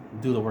people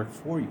do the work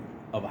for you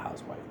of a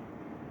housewife.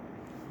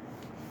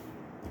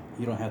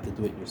 You don't have to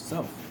do it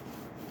yourself.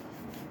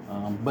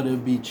 But it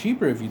would be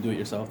cheaper if you do it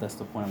yourself. That's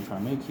the point I'm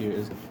trying to make here.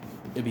 Is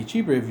it'd be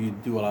cheaper if you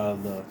do a lot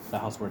of the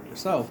housework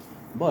yourself.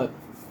 But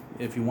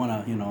if you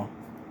want to,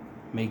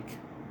 make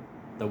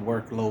the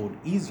workload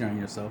easier on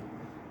yourself,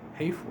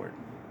 pay for it.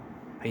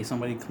 Pay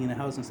somebody to clean the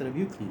house instead of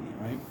you cleaning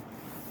it, right?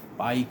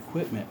 Buy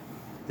equipment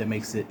that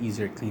makes it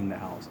easier to clean the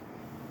house.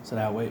 So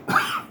that way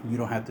you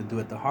don't have to do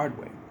it the hard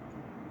way.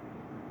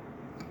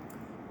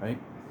 Right?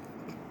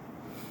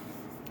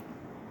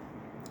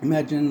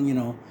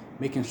 Imagine,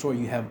 making sure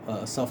you have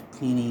a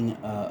self-cleaning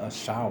a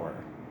shower,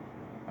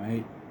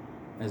 right?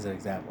 As an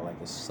example, like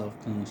a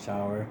self-cleaning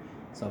shower,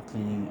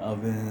 self-cleaning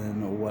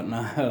oven or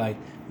whatnot. Like,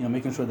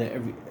 making sure that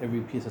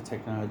every piece of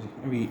technology,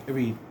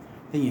 everything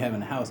you have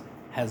in the house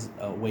has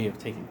a way of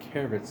taking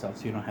care of itself,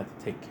 so you don't have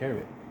to take care of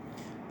it.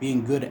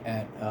 Being good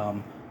at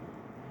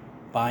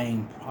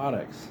buying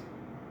products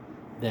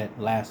that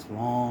last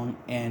long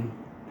and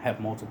have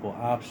multiple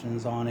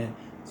options on it,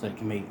 so it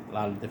can make a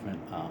lot of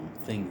different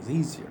things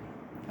easier.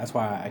 That's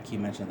why I keep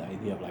mentioning the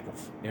idea of like an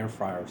air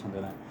fryer or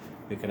something like that,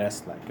 because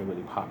that's like a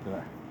really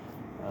popular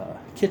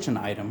kitchen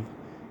item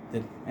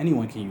that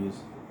anyone can use.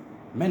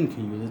 Men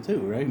can use it too,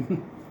 right?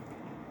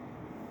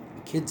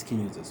 Kids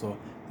can use it. So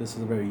this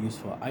is a very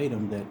useful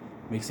item that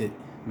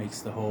makes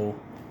the whole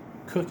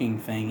cooking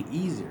thing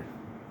easier.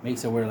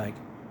 Makes it where like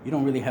you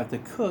don't really have to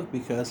cook,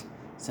 because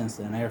since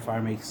an air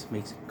fryer makes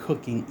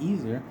cooking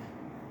easier,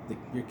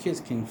 your kids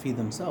can feed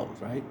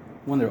themselves, right?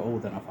 When they're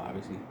old enough,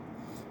 obviously.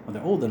 When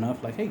they're old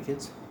enough, like, hey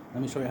kids,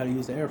 let me show you how to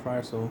use the air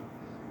fryer, so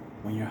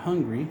when you're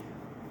hungry,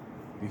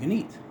 you can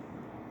eat.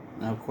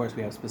 Now, of course,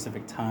 we have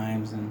specific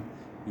times and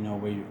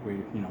where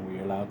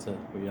you're allowed to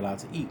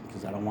eat,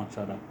 because I don't want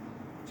y'all to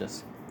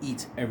just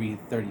eat every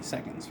 30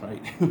 seconds,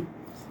 right?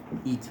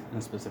 Eat in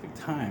a specific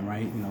time,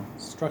 right?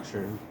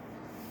 Structure,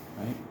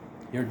 right?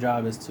 Your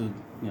job is to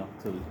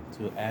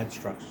add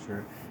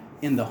structure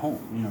in the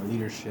home,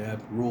 leadership,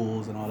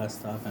 rules, and all that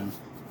stuff, and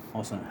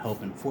also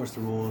help enforce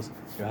the rules.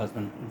 Your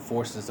husband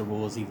enforces the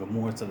rules even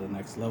more to the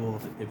next level,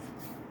 if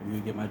you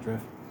get my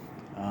drift,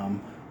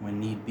 when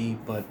need be.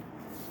 But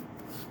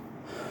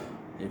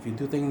if you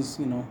do things,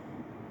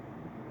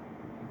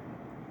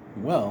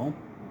 well,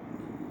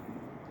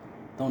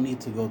 don't need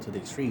to go to the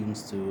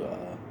extremes to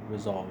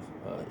resolve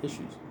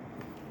issues.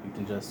 You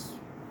can just,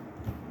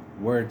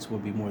 words will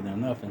be more than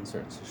enough in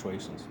certain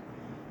situations.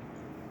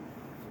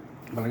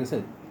 But like I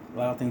said, a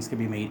lot of things can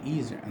be made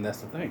easier, and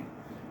that's the thing.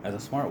 As a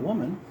smart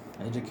woman,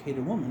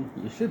 educated woman,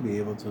 you should be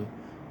able to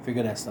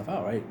figure that stuff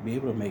out, right? Be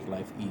able to make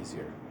life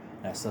easier.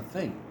 That's the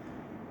thing.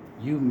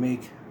 You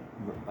make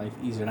life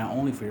easier not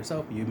only for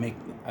yourself, but you make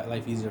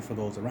life easier for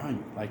those around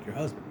you, like your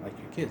husband, like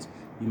your kids.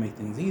 You make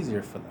things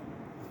easier for them,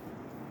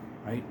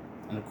 right?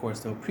 And of course,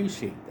 they'll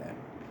appreciate that.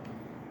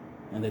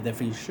 And they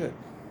definitely should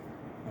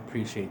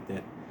appreciate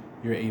that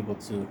you're able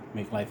to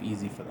make life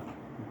easy for them,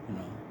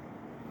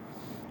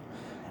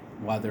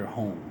 while they're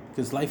home.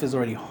 Because life is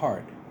already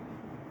hard.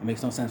 It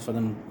makes no sense for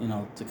them,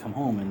 to come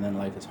home and then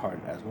life is hard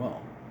as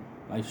well.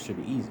 Life should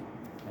be easy.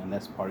 And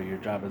that's part of your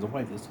job as a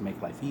wife, is to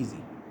make life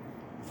easy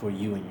for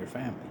you and your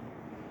family.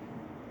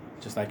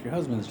 Just like your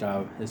husband's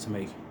job is to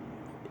make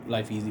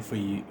life easy for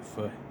you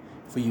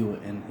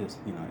and his,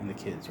 and the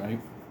kids, right?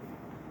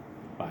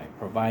 By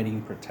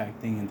providing,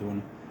 protecting, and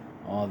doing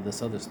all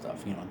this other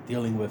stuff,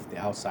 dealing with the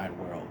outside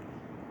world.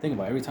 Think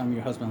about it. Every time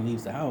your husband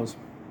leaves the house,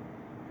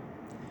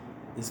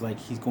 it's like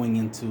he's going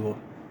into,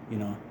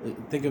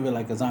 think of it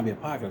like a zombie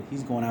apocalypse.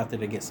 He's going out there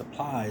to get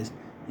supplies.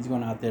 He's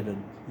going out there to,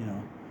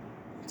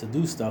 to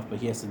do stuff, but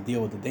he has to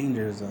deal with the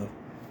dangers of,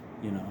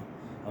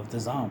 of the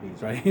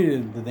zombies, right?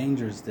 The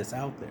dangers that's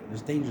out there.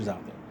 There's dangers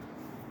out there.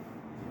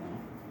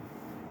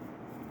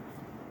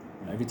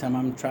 Every time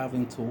I'm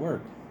traveling to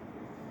work,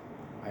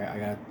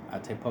 I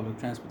take public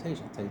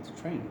transportation. I take the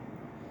train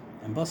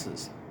and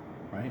buses,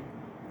 right?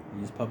 I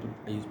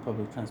use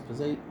public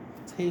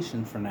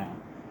transportation for now,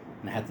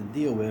 and I have to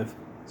deal with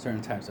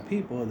certain types of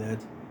people that,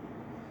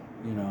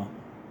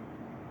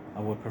 I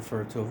would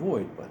prefer to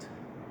avoid. But,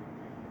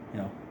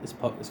 it's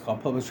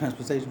called public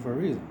transportation for a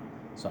reason.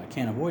 So I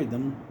can't avoid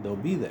them. They'll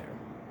be there.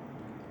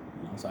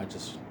 So I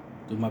just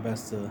do my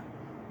best to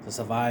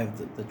survive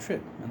the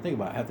trip. And think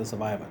about it, I have to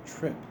survive a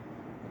trip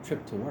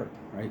to work,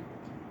 right?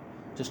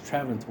 Just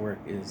traveling to work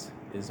is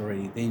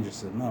already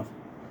dangerous enough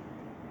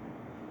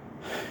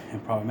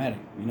and problematic.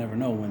 You never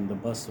know when the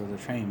bus or the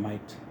train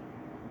might,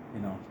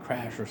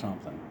 crash or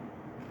something.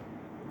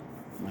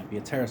 It might be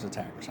a terrorist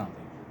attack or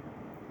something,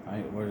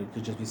 right? Or it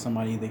could just be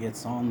somebody that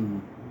gets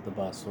on the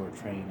bus or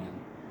train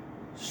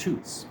and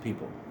shoots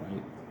people,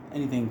 right?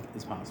 Anything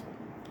is possible.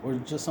 Or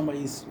just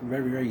somebody's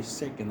very, very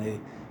sick and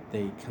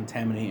they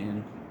contaminate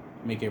and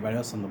make everybody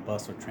else on the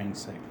bus or train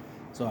sick.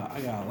 So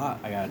I got a lot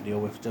I got to deal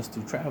with just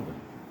through traveling.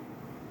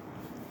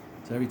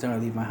 So every time I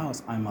leave my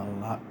house, I'm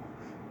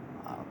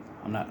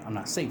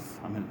not safe.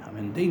 I'm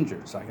in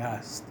danger. So I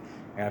gotta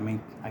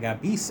I gotta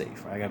be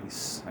safe. I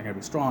gotta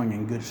be strong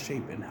in good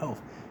shape and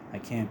health. I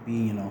can't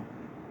be,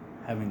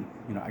 having,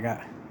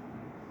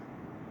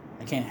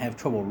 I can't have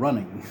trouble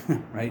running,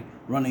 right?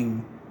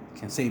 Running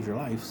can save your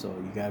life, so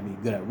you gotta be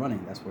good at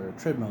running. That's where a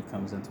treadmill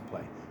comes into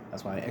play.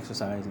 That's why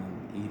exercise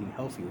and eating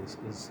healthy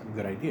is a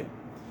good idea.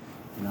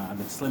 I've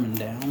been slimming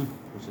down,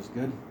 which is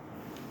good.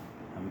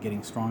 I'm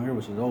getting stronger,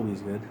 which is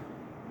always good.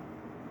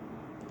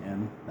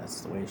 And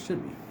that's the way it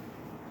should be.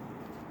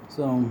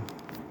 So,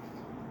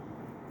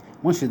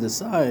 once you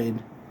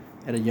decide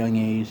at a young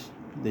age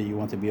that you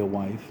want to be a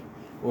wife,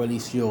 or at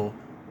least you'll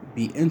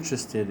be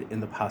interested in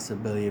the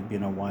possibility of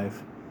being a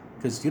wife,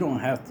 because you don't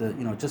have to,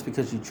 just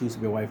because you choose to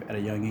be a wife at a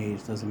young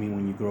age doesn't mean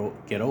when you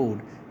get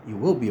old, you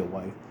will be a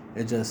wife.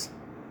 It's just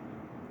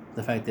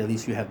the fact that at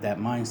least you have that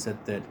mindset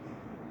that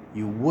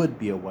you would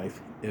be a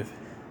wife if,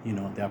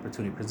 the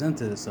opportunity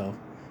presented itself,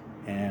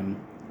 and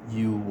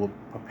you will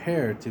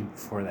prepare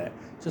for that.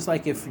 Just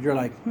like if you're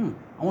like,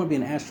 I want to be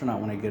an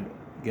astronaut when I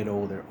get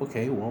older.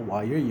 Okay, well,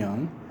 while you're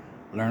young,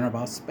 learn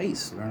about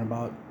space, learn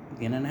about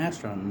being an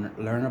astronaut,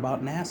 learn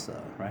about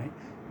NASA, right?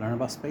 Learn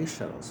about space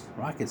shuttles,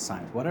 rocket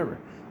science, whatever.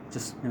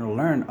 Just,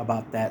 learn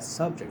about that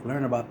subject,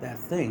 learn about that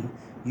thing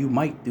you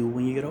might do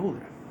when you get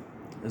older,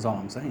 is all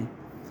I'm saying.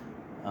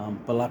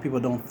 But a lot of people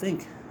don't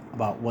think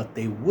about what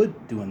they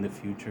would do in the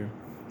future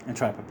and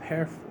try to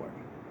prepare for it.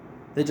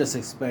 They just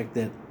expect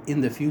that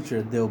in the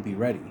future they'll be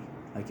ready.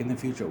 Like in the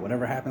future,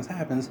 whatever happens,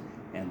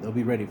 and they'll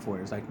be ready for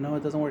it. It's like, no,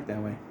 it doesn't work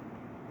that way.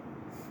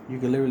 You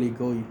could literally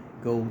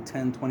go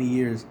 10, 20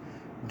 years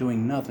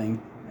doing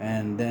nothing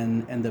and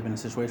then end up in a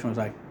situation where it's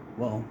like,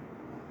 well,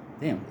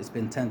 damn, it's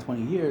been 10,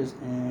 20 years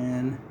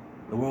and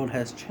the world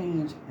has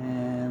changed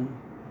and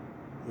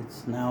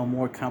it's now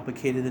more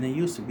complicated than it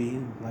used to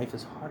be. Life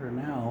is harder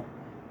now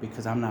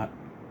because I'm not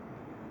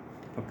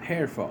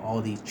prepared for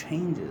all these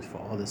changes, for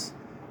all this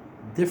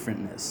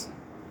differentness,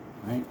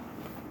 right?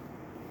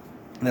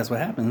 And that's what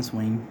happens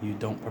when you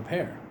don't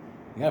prepare.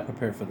 You gotta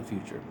prepare for the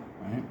future,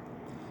 right?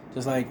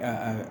 Just like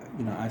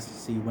I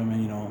see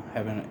women,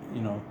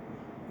 having,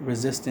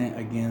 resisting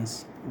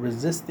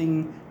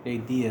the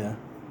idea.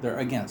 They're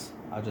against.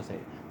 I'll just say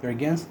they're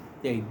against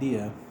the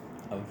idea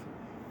of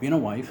being a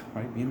wife,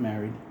 right? Being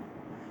married,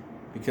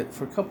 because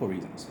for a couple of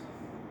reasons.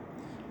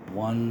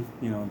 One,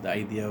 the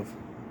idea of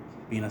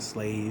being a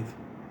slave.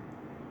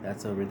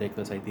 That's a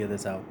ridiculous idea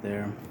that's out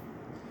there.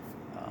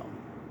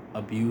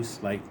 Abuse,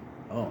 like,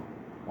 oh,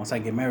 once I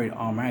get married,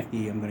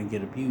 automatically I'm going to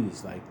get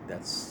abused. Like,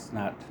 that's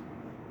not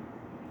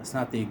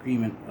the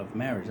agreement of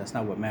marriage. That's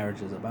not what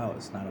marriage is about.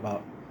 It's not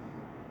about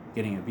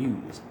getting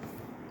abused.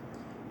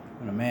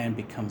 When a man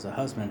becomes a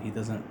husband, he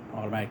doesn't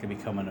automatically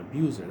become an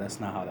abuser. That's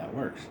not how that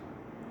works.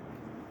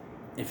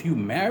 If you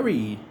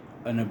marry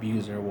an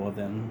abuser, well,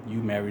 then you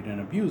married an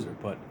abuser.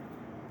 But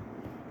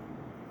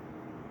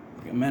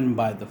men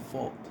by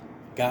default,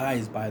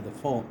 guys by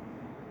default,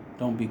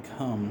 don't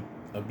become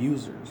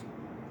abusers.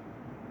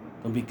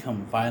 Don't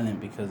become violent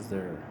because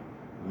they're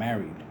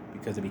married,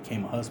 because they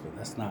became a husband.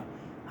 That's not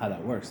how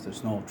that works.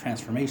 There's no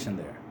transformation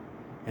there.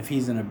 If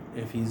he's an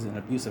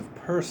abusive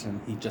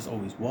person, he just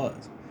always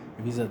was.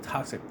 If he's a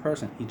toxic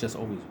person, he just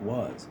always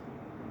was.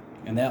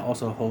 And that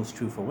also holds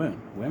true for women.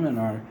 Women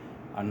are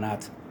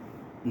not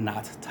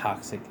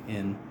toxic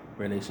in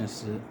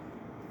relationships.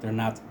 They're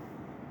not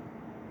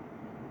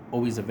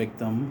always a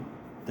victim.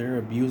 They're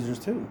abusers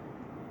too,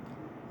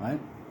 right?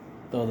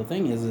 So the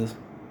thing is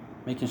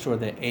making sure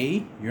that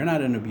A, you're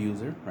not an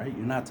abuser, right?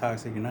 You're not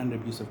toxic. You're not an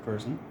abusive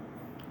person,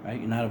 right?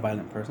 You're not a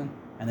violent person.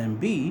 And then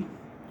B,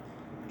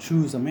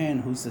 choose a man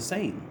who's the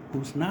same,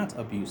 who's not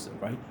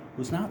abusive, right?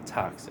 Who's not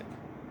toxic,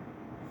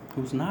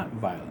 who's not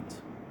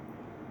violent.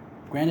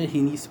 Granted,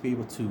 he needs to be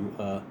able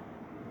to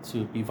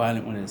be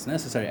violent when it's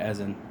necessary, as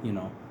in,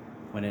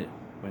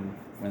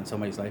 when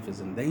somebody's life is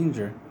in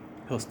danger,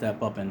 he'll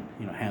step up and,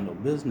 handle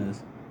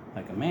business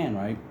like a man,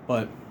 right?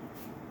 But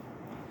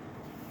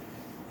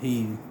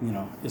he,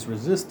 is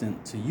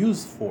resistant to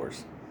use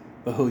force,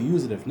 but he'll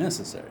use it if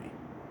necessary.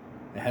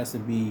 It has to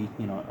be,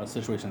 a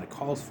situation that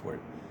calls for it.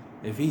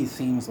 If he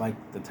seems like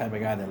the type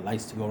of guy that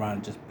likes to go around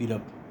and just beat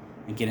up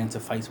and get into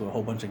fights with a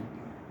whole bunch of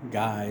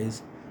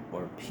guys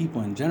or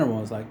people in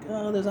general, it's like,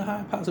 oh, there's a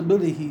high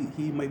possibility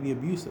he might be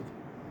abusive.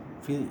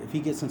 If he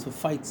gets into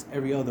fights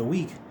every other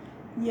week,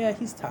 yeah,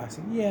 he's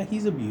toxic. Yeah,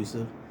 he's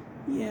abusive.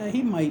 Yeah,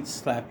 he might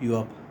slap you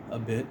up a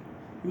bit.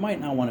 You might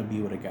not want to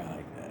be with a guy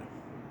like that.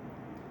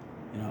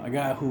 A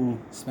guy who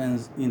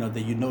spends,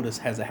 that you notice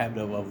has a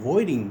habit of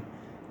avoiding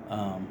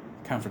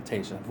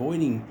confrontation,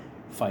 avoiding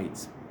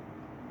fights.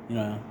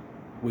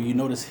 Where you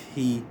notice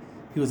he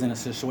was in a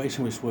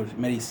situation which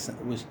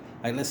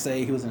like, let's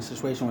say he was in a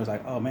situation where it's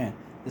like, oh man,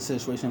 this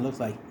situation looks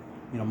like,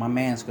 my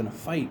man's gonna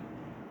fight,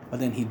 but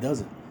then he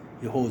doesn't.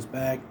 He holds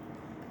back.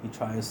 He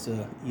tries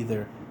to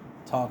either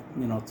talk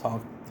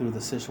through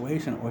the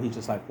situation, or he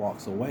just like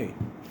walks away.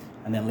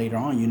 And then later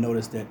on, you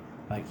notice that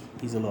like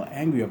he's a little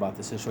angry about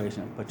the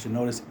situation, but you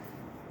notice,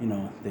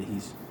 that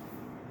he's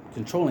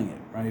controlling it,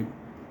 right?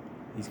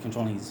 He's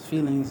controlling his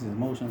feelings, his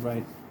emotions,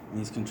 right? And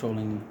he's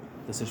controlling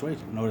the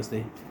situation. Notice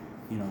they,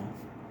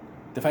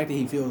 the fact that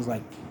he feels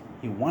like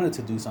he wanted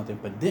to do something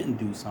but didn't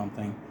do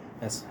something,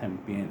 that's him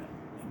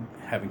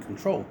having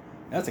control.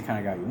 That's the kind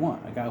of guy you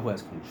want, a guy who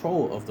has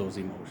control of those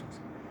emotions,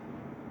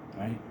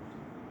 right?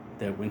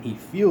 That when he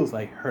feels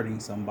like hurting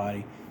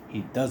somebody,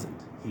 he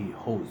doesn't. He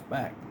holds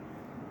back.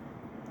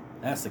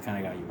 That's the kind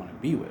of guy you want to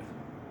be with.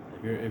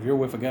 If you're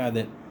with a guy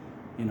that,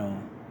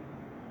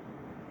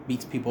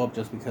 beats people up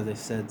just because they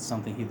said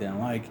something he didn't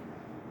like,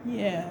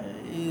 yeah,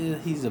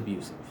 he's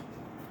abusive.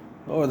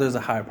 Or there's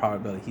a high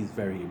probability he's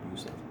very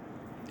abusive.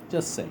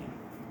 Just saying.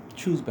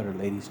 Choose better,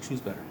 ladies.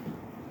 Choose better.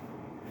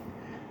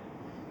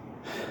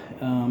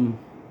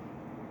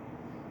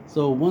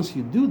 So once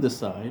you do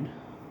decide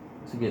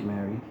to get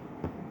married,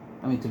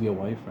 to be a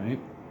wife, right?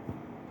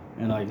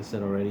 And like I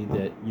said already,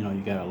 that,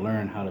 you got to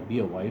learn how to be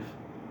a wife.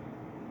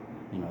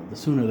 The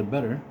sooner the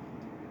better,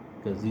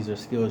 because these are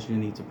skills you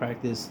need to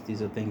practice.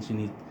 These are things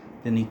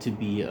that need to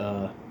be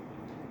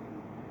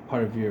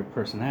part of your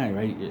personality,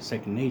 right? Your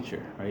second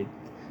nature, right?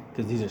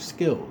 Because these are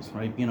skills,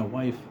 right? Being a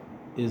wife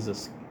is a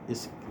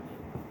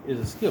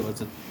skill.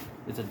 It's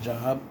a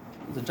job.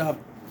 It's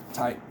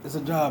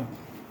a job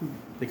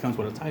that comes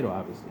with a title,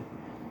 obviously,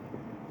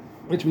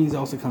 which means it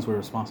also comes with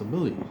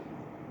responsibility.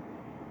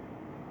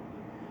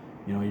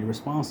 You're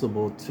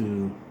responsible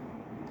to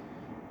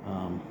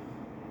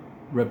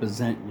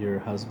represent your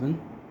husband,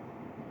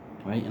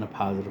 right, in a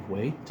positive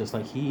way, just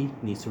like he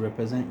needs to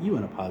represent you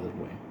in a positive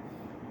way.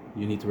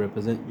 You need to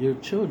represent your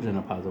children in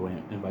a positive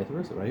way, and vice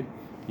versa, right?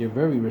 You're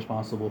very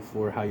responsible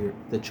for how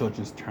the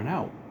children's turn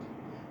out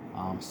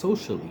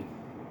socially.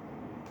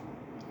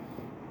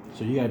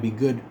 So you gotta be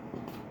good,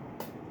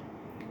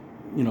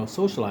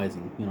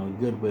 socializing,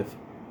 good with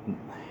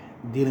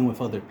dealing with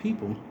other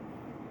people,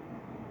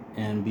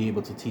 and be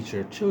able to teach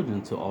your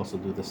children to also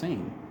do the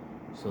same,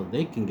 so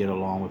they can get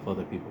along with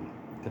other people.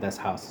 Because that's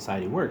how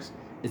society works.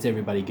 It's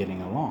everybody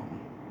getting along.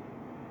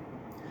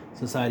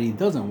 Society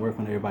doesn't work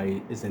when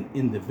everybody is an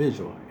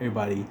individual.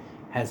 Everybody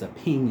has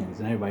opinions,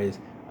 and everybody's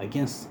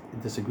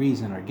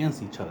disagrees and are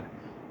against each other.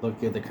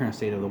 Look at the current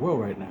state of the world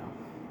right now.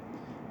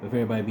 With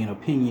everybody being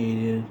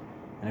opinionated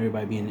and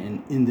everybody being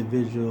an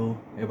individual,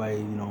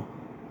 everybody,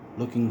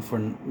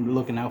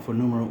 looking out for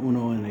numero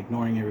uno and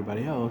ignoring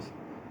everybody else.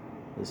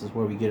 This is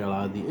where we get a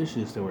lot of the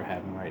issues that we're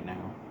having right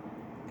now.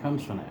 It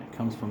comes from that. It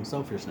comes from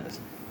selfishness.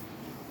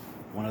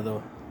 One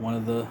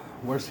of the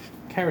worst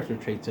character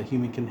traits a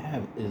human can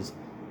have is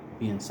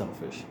being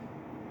selfish.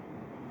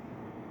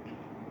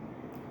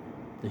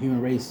 The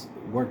human race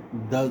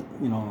does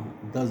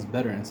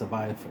better and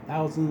survive for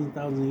thousands and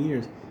thousands of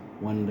years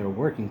when they're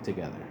working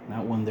together,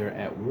 not when they're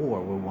at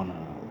war with one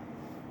another.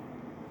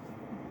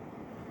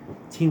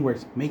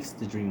 Teamwork makes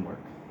the dream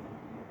work.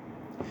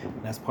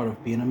 That's part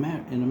of being in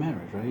a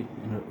marriage, right?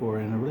 Or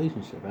in a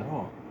relationship at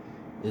all.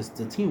 It's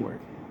the teamwork.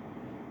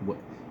 What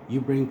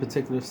you bring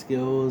particular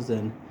skills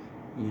and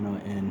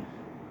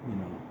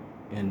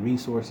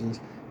resources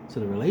to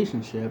the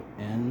relationship,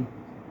 and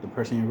the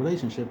person in your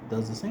relationship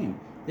does the same.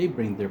 They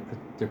bring their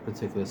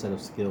particular set of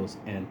skills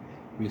and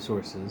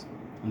resources,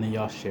 and then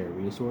y'all share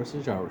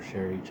resources. Y'all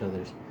share each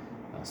other's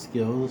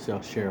skills.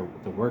 Y'all share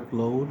the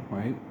workload,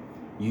 right?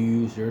 You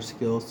use your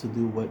skills to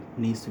do what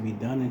needs to be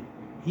done, and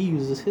he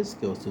uses his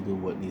skills to do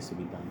what needs to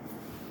be done,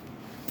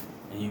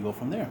 and you go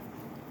from there.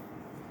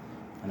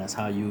 And that's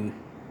how you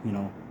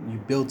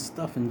build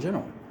stuff in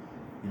general.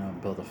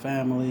 Build a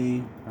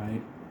family,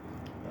 right?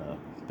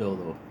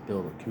 Build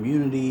a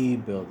community,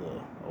 build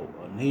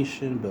a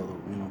nation,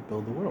 build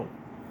the world.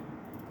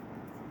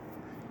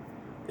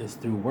 It's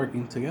through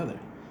working together.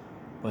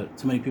 But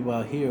too many people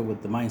out here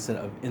with the mindset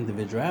of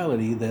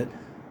individuality that,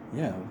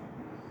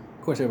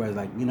 of course everybody's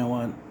like, you know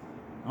what?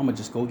 I'm gonna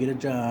just go get a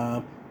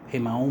job, pay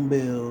my own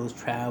bills,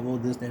 travel,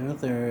 this, that, and the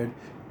third,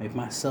 make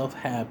myself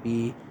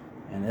happy,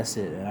 and that's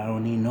it. And I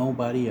don't need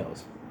nobody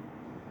else.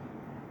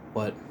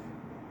 But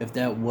if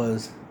that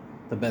was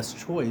the best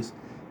choice,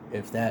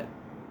 if that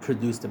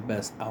produced the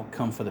best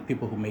outcome for the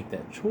people who make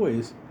that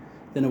choice,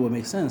 then it would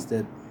make sense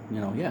that,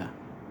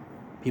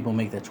 people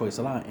make that choice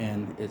a lot,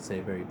 and it's a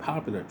very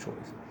popular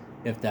choice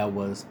if that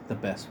was the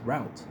best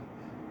route.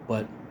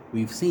 But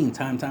we've seen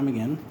time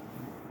again,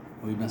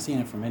 we've been seeing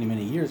it for many,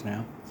 many years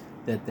now,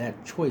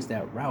 that choice,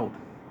 that route,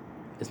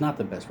 is not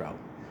the best route.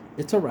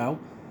 It's a route.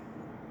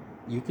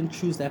 You can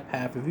choose that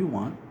path if you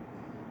want,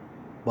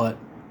 but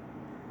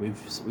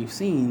we've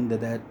seen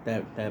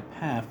that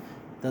path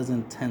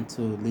doesn't tend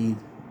to lead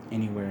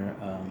anywhere.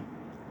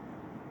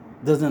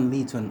 Doesn't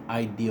lead to an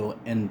ideal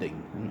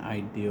ending, an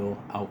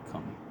ideal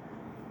outcome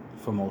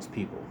for most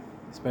people,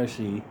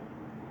 especially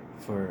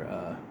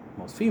for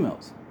most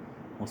females.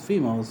 Most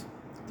females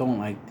don't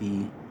like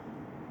the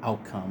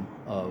outcome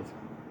of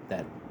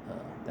that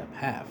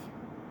path,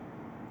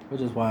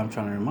 which is why I'm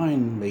trying to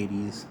remind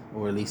ladies,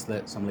 or at least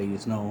let some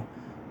ladies know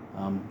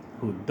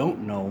who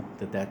don't know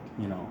that that's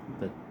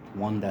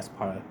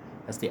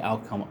the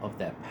outcome of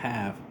that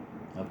path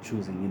of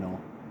choosing,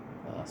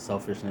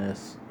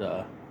 selfishness,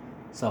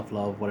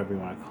 self-love, whatever you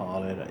want to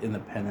call it,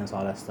 independence,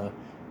 all that stuff.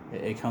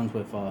 It comes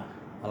with a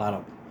lot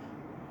of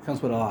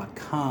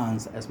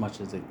cons as much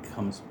as it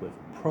comes with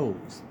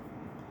pros.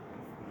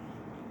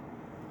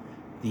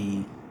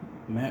 the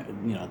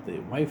the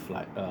wife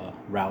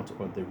route,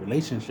 or the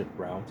relationship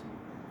route,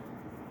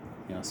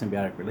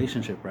 symbiotic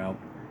relationship route,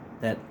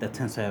 that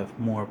tends to have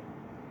more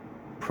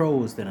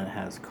pros than it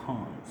has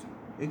cons.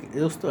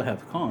 It'll still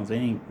have cons.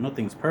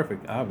 Nothing's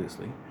perfect,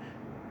 obviously,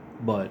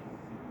 but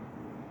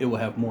it will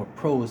have more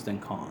pros than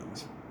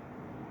cons,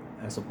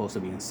 as opposed to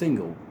being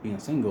single. Being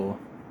single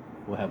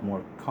will have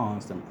more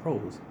cons than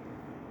pros.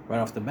 Right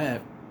off the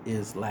bat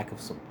is lack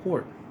of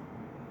support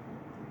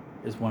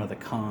is one of the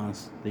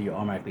cons that you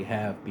automatically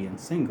have being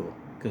single,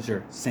 because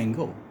you're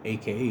single,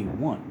 aka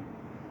one.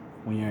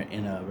 When you're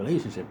in a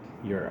relationship,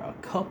 you're a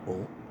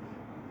couple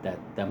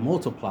that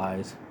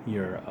multiplies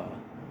your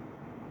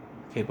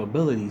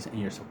capabilities and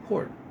your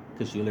support,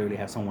 because you literally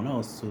have someone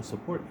else to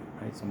support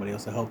you, right? Somebody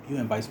else to help you,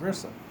 and vice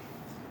versa.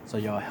 So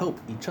y'all help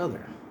each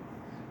other,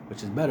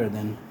 which is better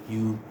than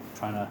you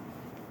trying to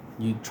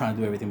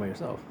do everything by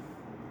yourself.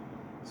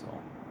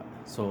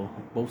 So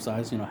both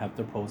sides, have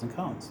their pros and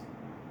cons.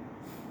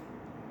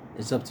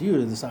 It's up to you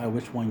to decide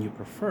which one you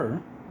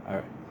prefer.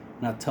 I'm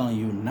not telling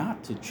you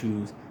not to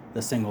choose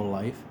the single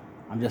life.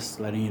 I'm just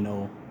letting you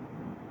know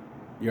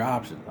your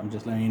options. I'm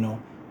just letting you know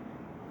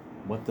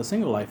what the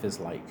single life is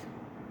like,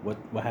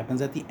 what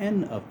happens at the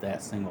end of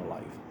that single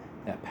life,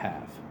 that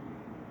path.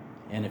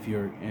 And if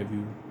you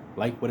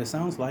like what it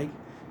sounds like,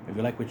 if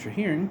you like what you're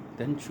hearing,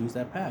 then choose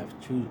that path.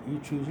 Choose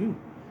you.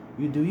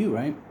 You do you,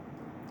 right?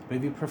 But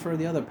if you prefer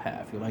the other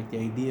path, you like the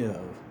idea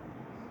of,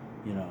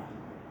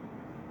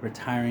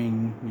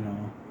 retiring,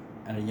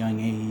 at a young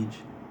age,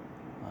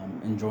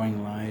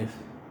 enjoying life,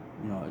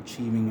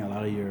 achieving a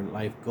lot of your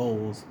life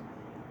goals,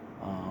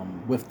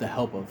 with the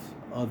help of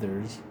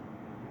others,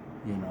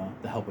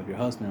 the help of your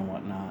husband and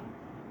whatnot,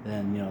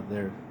 then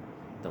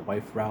the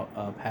wife route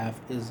path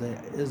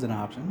is an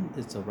option.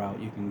 It's a route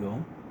you can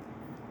go.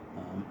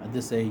 I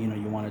just say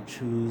you want to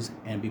choose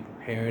and be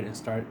prepared and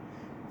start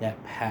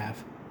that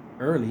path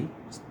early.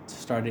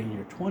 Start it in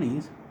your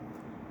 20s,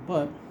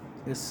 but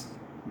it's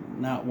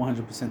not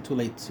 100% too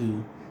late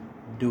to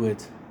do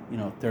it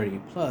 30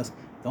 plus.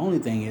 The only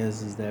thing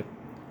is that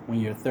when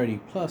you're 30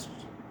 plus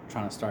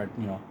trying to start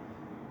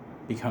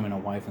becoming a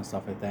wife and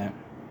stuff like that,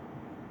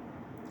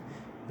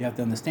 you have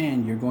to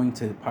understand you're going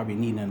to probably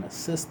need an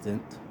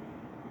assistant.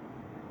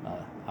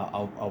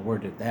 I'll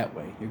word it that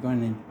way. You're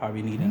going to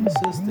probably need an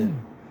assistant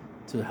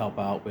to help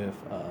out with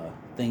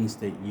things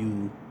that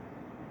you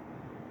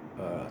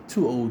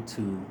too old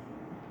to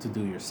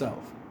do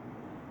yourself.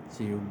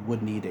 So you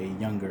would need a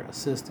younger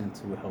assistant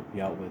to help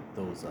you out with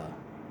those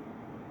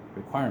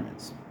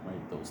requirements,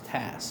 right? Those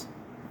tasks.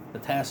 The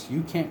tasks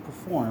you can't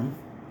perform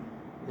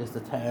is the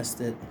task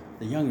that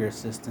the younger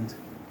assistant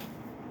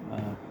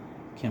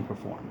can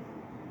perform.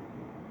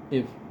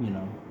 If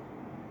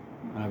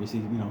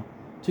obviously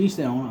to each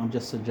their own. I'm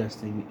just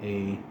suggesting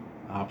a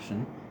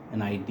option,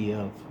 an idea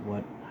of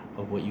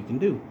what you can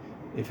do.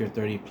 If you're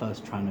 30 plus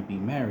trying to be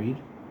married,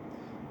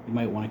 you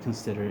might want to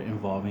consider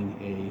involving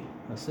a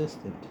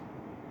assistant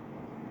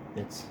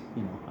that's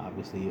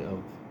obviously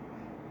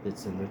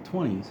that's in their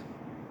 20s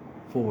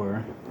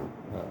for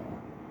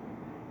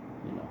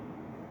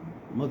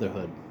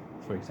motherhood,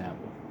 for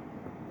example.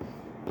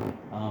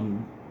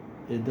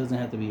 It doesn't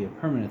have to be a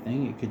permanent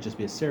thing. It could just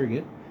be a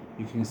surrogate.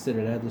 You can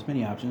consider that. There's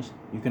many options.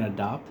 You can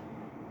adopt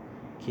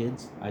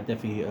kids. I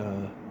definitely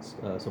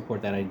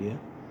support that idea.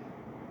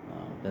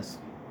 That's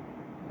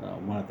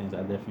one of the things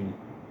I definitely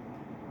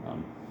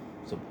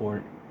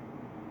support,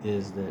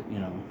 is that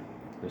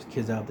there's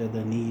kids out there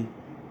that need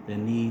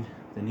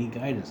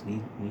guidance,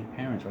 need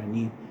parents, right?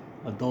 Need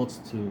adults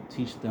to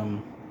teach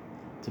them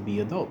to be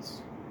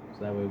adults.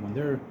 So that way, when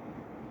they're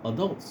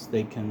adults,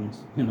 they can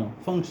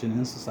function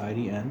in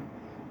society and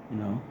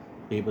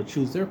be able to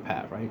choose their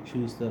path, right?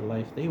 Choose the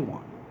life they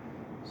want.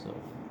 So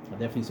I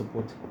definitely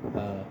support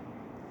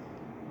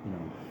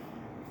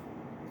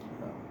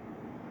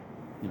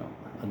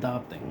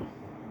adopting.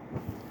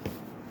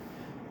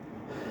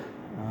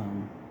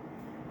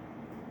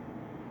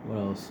 What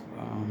else?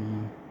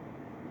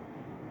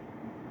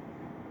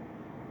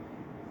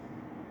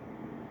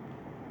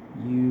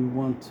 You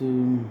want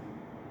to...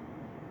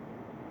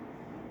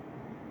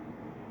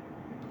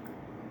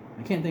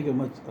 I can't think of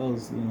much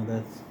else.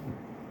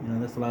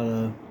 That's a lot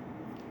of...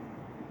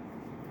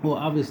 Well,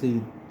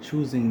 obviously,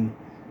 choosing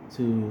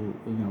to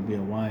be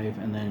a wife,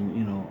 and then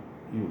you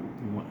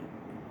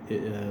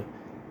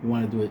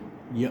want to do it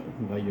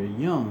while you're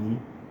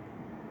young,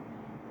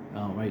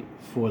 right,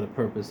 for the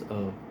purpose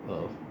of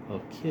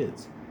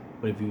kids.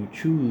 But if you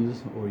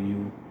choose, or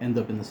you end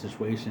up in the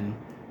situation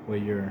where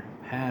you're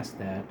past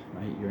that,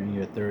 right, you're in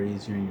your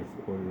 30s, you're in your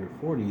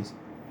 40s,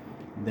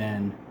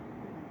 then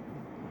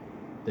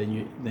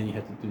you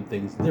have to do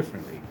things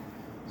differently.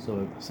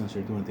 So since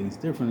you're doing things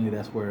differently,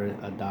 that's where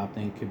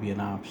adopting could be an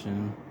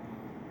option.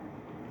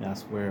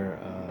 That's where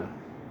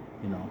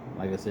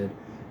like I said,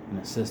 an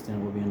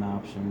assistant would be an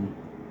option.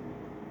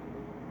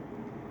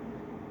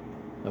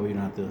 That way you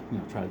don't have to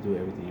try to do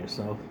everything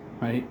yourself,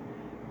 right?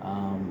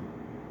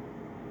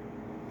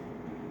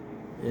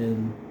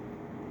 And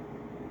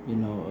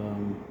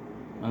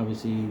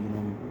obviously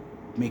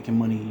making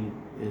money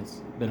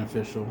it's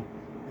beneficial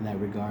in that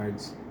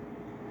regards.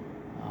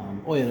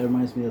 Oh yeah, that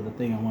reminds me of the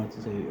thing I wanted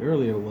to say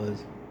earlier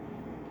was,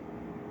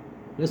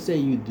 let's say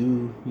you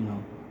do,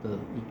 you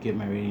get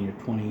married in your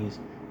 20s,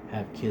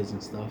 have kids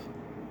and stuff.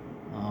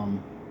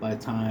 By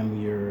the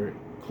time you're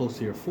close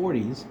to your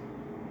 40s,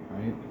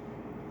 right?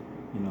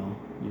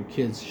 Your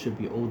kids should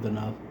be old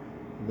enough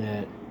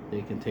that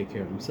they can take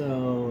care of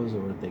themselves,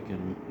 or they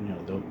can,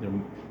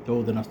 they're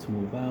old enough to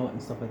move out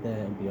and stuff like that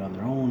and be on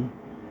their own.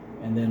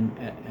 And then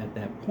at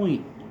that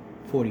point,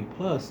 40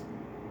 plus,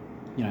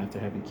 after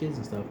having kids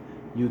and stuff,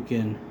 you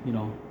can,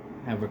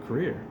 have a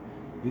career.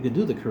 You can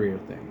do the career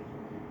thing.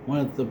 One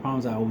of the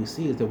problems I always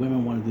see is that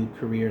women want to do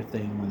career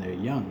thing when they're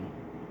young,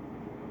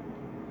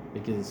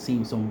 because it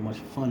seems so much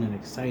fun and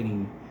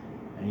exciting,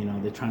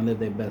 and they're trying to live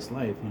their best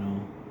life,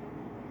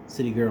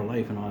 city girl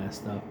life and all that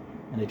stuff,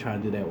 and they try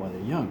to do that while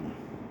they're young.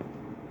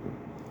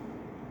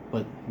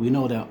 But we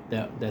know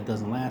that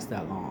doesn't last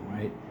that long,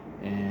 right?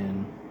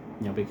 And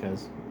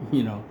because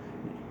you're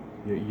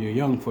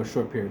young for a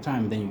short period of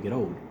time, then you get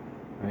old,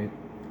 right?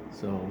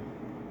 So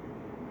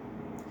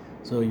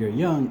you're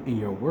young and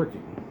you're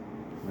working,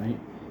 right?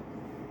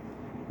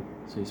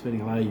 So you're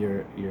spending a lot of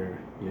your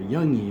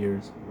young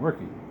years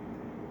working,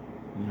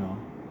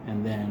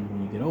 and then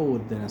when you get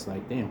old, then it's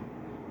like, damn,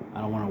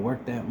 I don't want to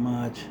work that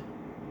much.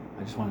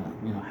 I just want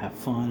to, have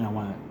fun. I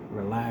want to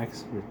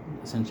relax,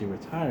 essentially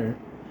retire.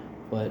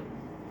 But,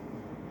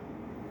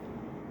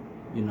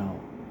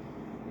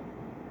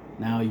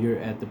 now you're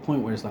at the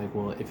point where it's like,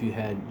 well, if you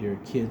had your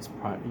kids,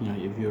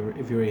 if you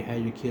already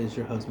had your kids,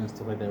 your husband,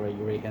 stuff like that, right?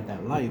 You already had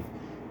that life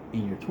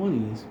in your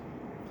 20s.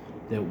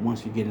 That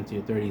once you get into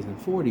your 30s and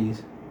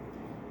 40s,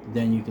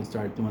 then you can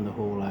start doing the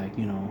whole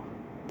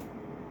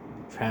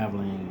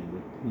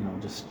traveling,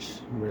 just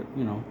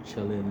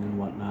chilling and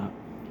whatnot.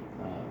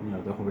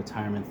 The whole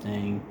retirement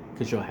thing,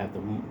 because you'll have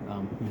the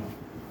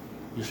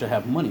you should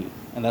have money,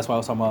 and that's why I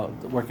was talking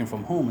about working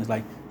from home. It's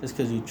like, just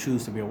because you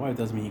choose to be a wife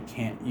doesn't mean you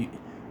can't.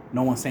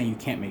 No one's saying you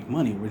can't make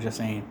money. We're just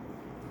saying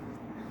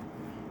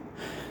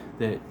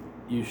that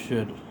you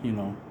should,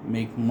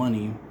 make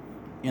money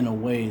in a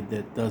way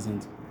that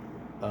doesn't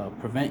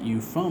prevent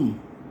you from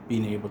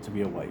being able to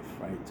be a wife,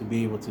 right? To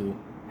be able to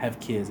have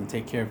kids and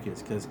take care of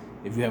kids. Because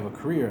if you have a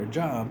career, a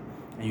job,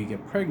 and you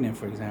get pregnant,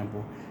 for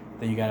example,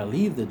 then you got to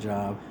leave the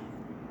job,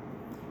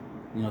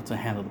 to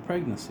handle the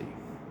pregnancy.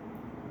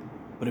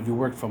 But if you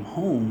work from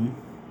home,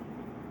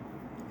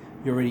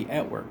 you're already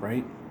at work,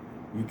 right?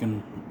 You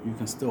can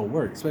still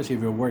work, especially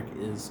if your work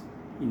is,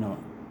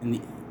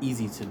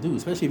 easy to do.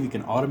 Especially if you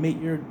can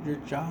automate your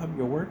job,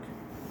 your work,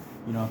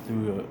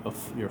 through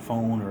your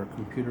phone or a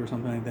computer or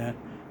something like that.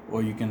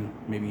 Or you can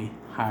maybe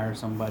hire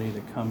somebody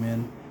to come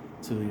in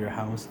to your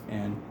house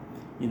and,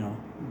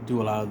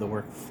 do a lot of the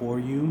work for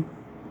you.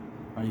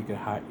 Or you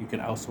can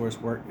outsource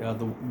work,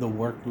 the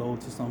workload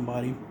to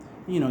somebody.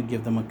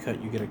 Give them a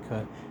cut, you get a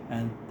cut,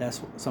 and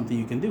that's something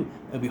you can do.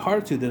 It'd be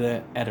hard to do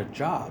that at a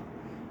job.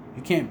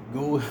 You can't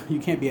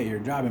be at your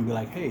job and be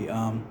like, hey,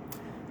 I'm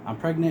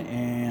pregnant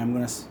and I'm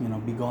gonna,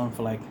 be gone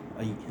for like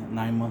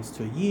 9 months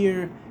to a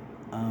year,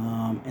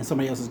 and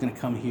somebody else is gonna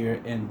come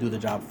here and do the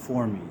job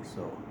for me.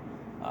 So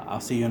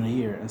I'll see you in a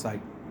year. It's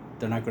like,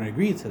 they're not gonna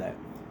agree to that.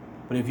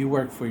 But if you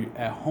work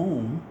at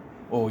home,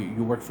 or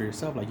you work for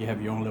yourself, like you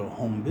have your own little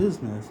home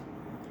business,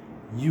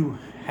 you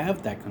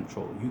have that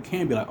control. You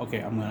can be like, okay,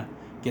 I'm gonna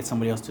get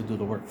somebody else to do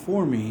the work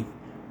for me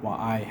while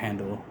I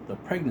handle the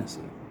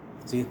pregnancy.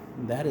 See,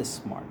 that is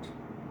smart.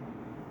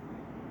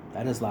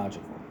 That is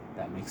logical.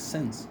 That makes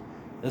sense.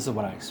 This is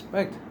what I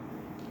expect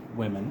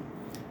women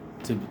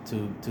to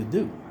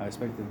do. I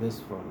expected this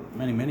for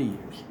many, many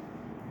years.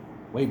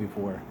 Way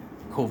before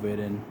COVID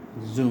and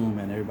Zoom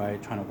and everybody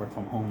trying to work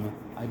from home.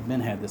 I've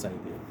been had this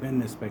idea.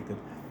 Been expected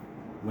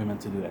women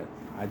to do that.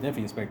 I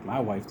definitely expect my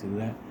wife to do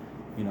that.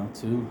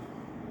 To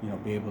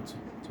be able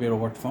to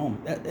work from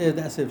home.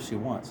 That's if she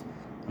wants.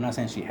 I'm not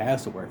saying she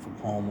has to work from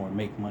home or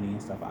make money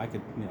and stuff. I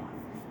could,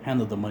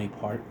 handle the money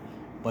part.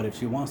 But if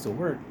she wants to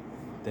work,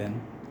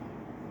 then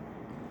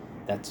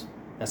that's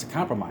a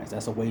compromise.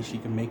 That's a way she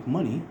can make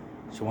money.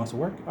 She wants to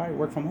work, all right,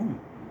 work from home.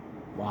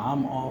 While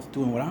I'm off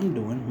doing what I'm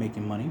doing,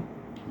 making money,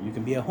 you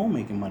can be at home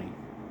making money.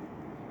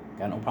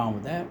 Got no problem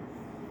with that,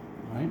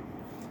 right?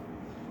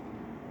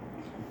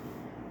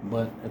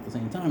 But at the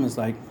same time, it's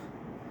like,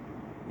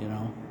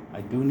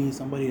 I do need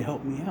somebody to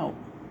help me out,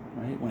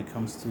 right? When it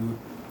comes to,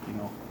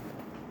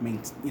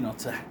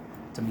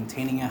 to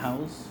maintaining a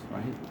house,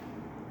 right?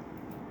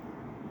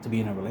 To be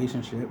in a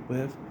relationship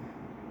with,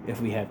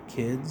 if we have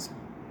kids,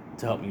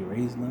 to help me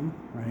raise them,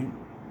 right?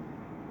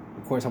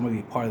 Of course, I'm gonna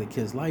be part of the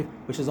kid's life,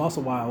 which is also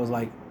why I was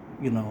like,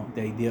 the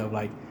idea of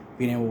like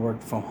being able to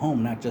work from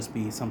home, not just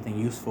be something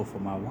useful for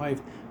my wife,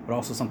 but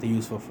also something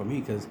useful for me,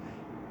 because,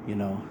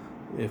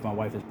 if my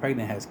wife is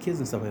pregnant, has kids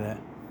and stuff like that,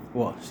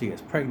 well, she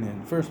gets pregnant in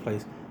the first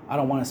place, I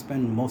don't want to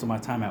spend most of my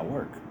time at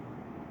work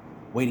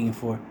waiting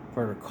for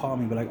her to call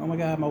me, be like, oh my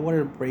God, my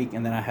water break,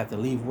 and then I have to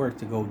leave work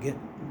to go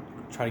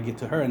try to get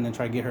to her, and then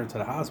try to get her to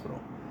the hospital,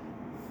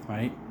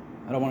 right?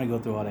 I don't want to go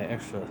through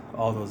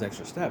all those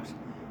extra steps.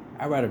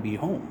 I'd rather be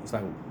home. It's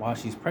like while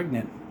she's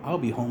pregnant, I'll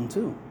be home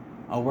too.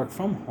 I'll work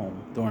from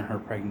home during her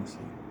pregnancy,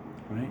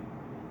 right?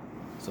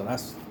 So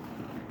that's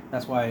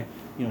why,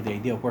 the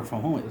idea of work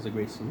from home is a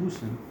great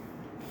solution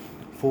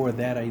for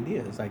that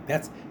idea. It's like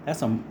that's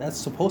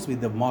supposed to be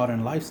the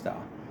modern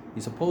lifestyle.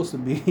 You're supposed to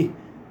be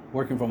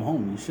working from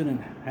home. You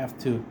shouldn't have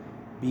to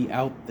be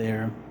out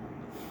there,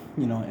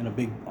 in a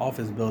big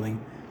office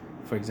building,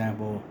 for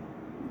example,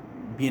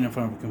 being in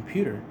front of a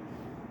computer.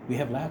 We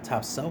have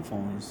laptops, cell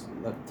phones,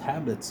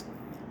 tablets,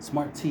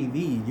 smart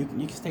TV. You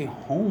can stay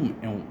home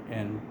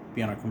and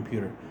be on a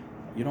computer.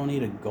 You don't need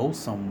to go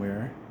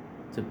somewhere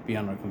to be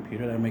on a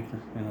computer. That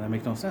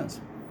makes no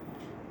sense.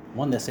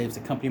 One, that saves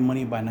the company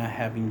money by not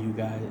having you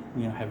guys,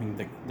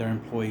 having their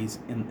employees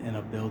in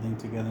a building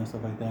together and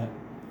stuff like that.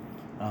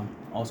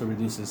 Also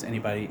reduces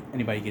anybody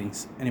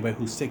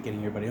who's sick getting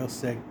everybody else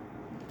sick.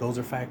 Those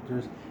are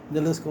factors.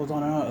 The list goes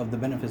on and on of the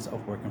benefits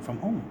of working from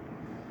home.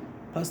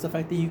 Plus the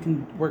fact that you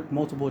can work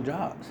multiple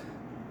jobs.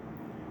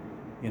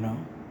 The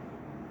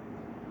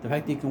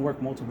fact that you can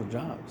work multiple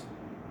jobs,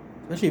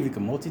 especially if you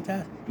can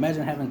multitask.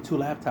 Imagine having 2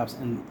 laptops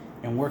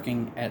and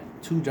working at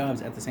 2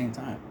 jobs at the same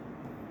time,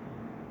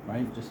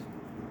 right?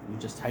 You're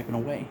just typing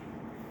away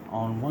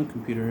on one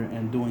computer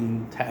and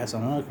doing tasks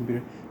on another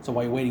computer. So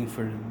while you're waiting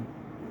for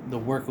the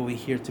work over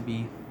here to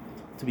be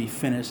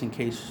finished, in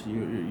case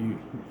you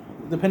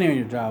depending on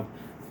your job,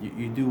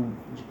 you do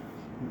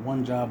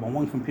one job on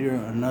one computer,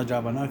 another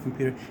job on another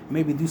computer,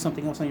 maybe do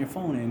something else on your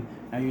phone, and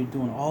now you're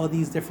doing all of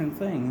these different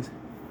things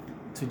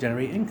to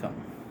generate income,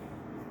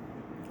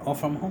 all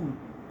from home.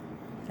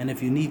 And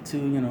if you need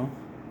to,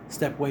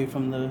 step away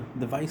from the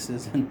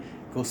devices and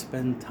go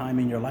spend time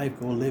in your life,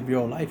 go live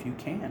your life, you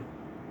can.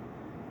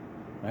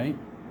 Right?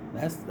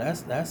 That's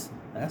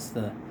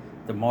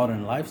the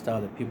modern lifestyle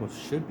that people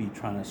should be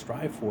trying to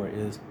strive for.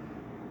 Is,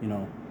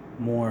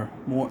 more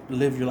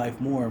live your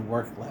life more,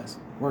 work less,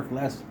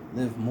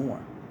 live more.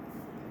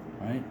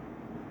 Right?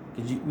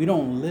 Because we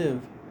don't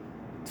live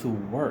to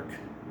work.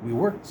 We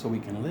work so we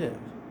can live.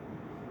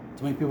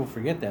 Too many people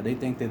forget that. They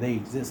think that they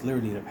exist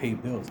literally to pay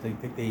bills. They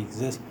think they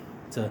exist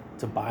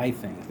to buy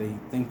things. They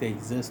think they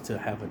exist to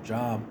have a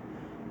job,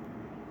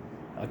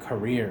 a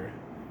career,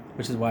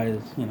 which is why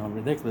it's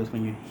ridiculous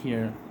when you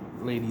hear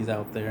ladies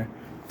out there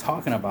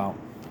talking about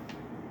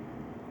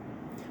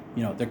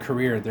their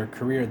career. Their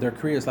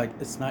career is like,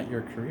 it's not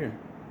your career.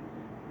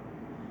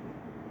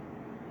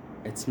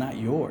 It's not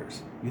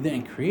yours. You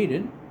didn't create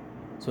it,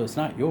 so it's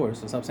not yours.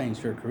 So stop saying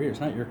it's your career. It's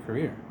not your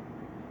career.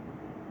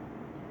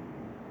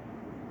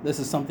 This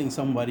is something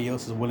somebody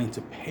else is willing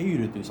to pay you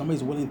to do.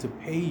 Somebody's willing to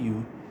pay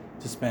you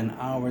to spend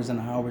hours and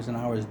hours and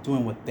hours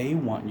doing what they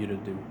want you to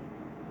do.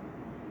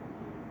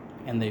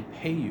 And they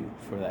pay you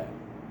for that.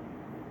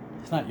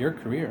 It's not your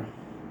career.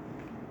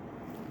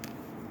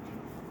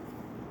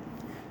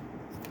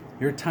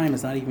 Your time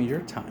is not even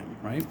your time,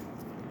 right?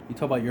 You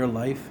talk about your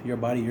life, your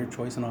body, your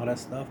choice, and all that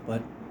stuff,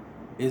 but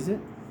is it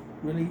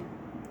really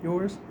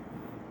yours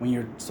when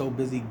you're so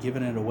busy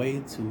giving it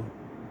away to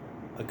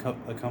a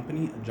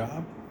company, a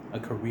job, a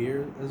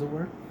career, as it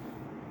were?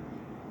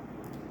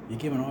 You're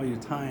giving all your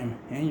time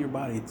and your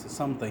body to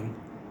something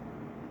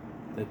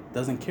that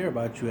doesn't care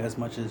about you as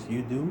much as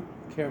you do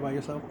care about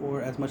yourself,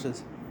 or as much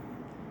as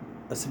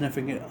a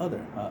significant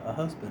other, a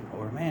husband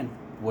or a man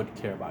would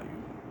care about you.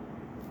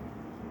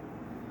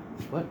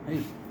 But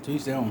hey, to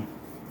each their own.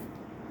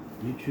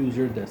 You choose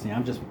your destiny.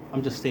 I'm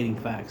just stating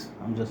facts.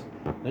 I'm just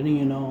letting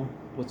you know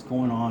what's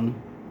going on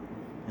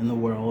in the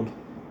world,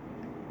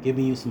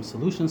 giving you some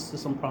solutions to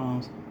some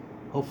problems.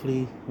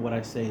 Hopefully what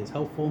I say is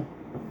helpful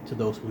to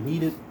those who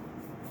need it.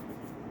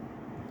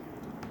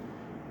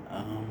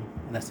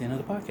 And that's the end of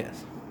the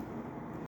podcast.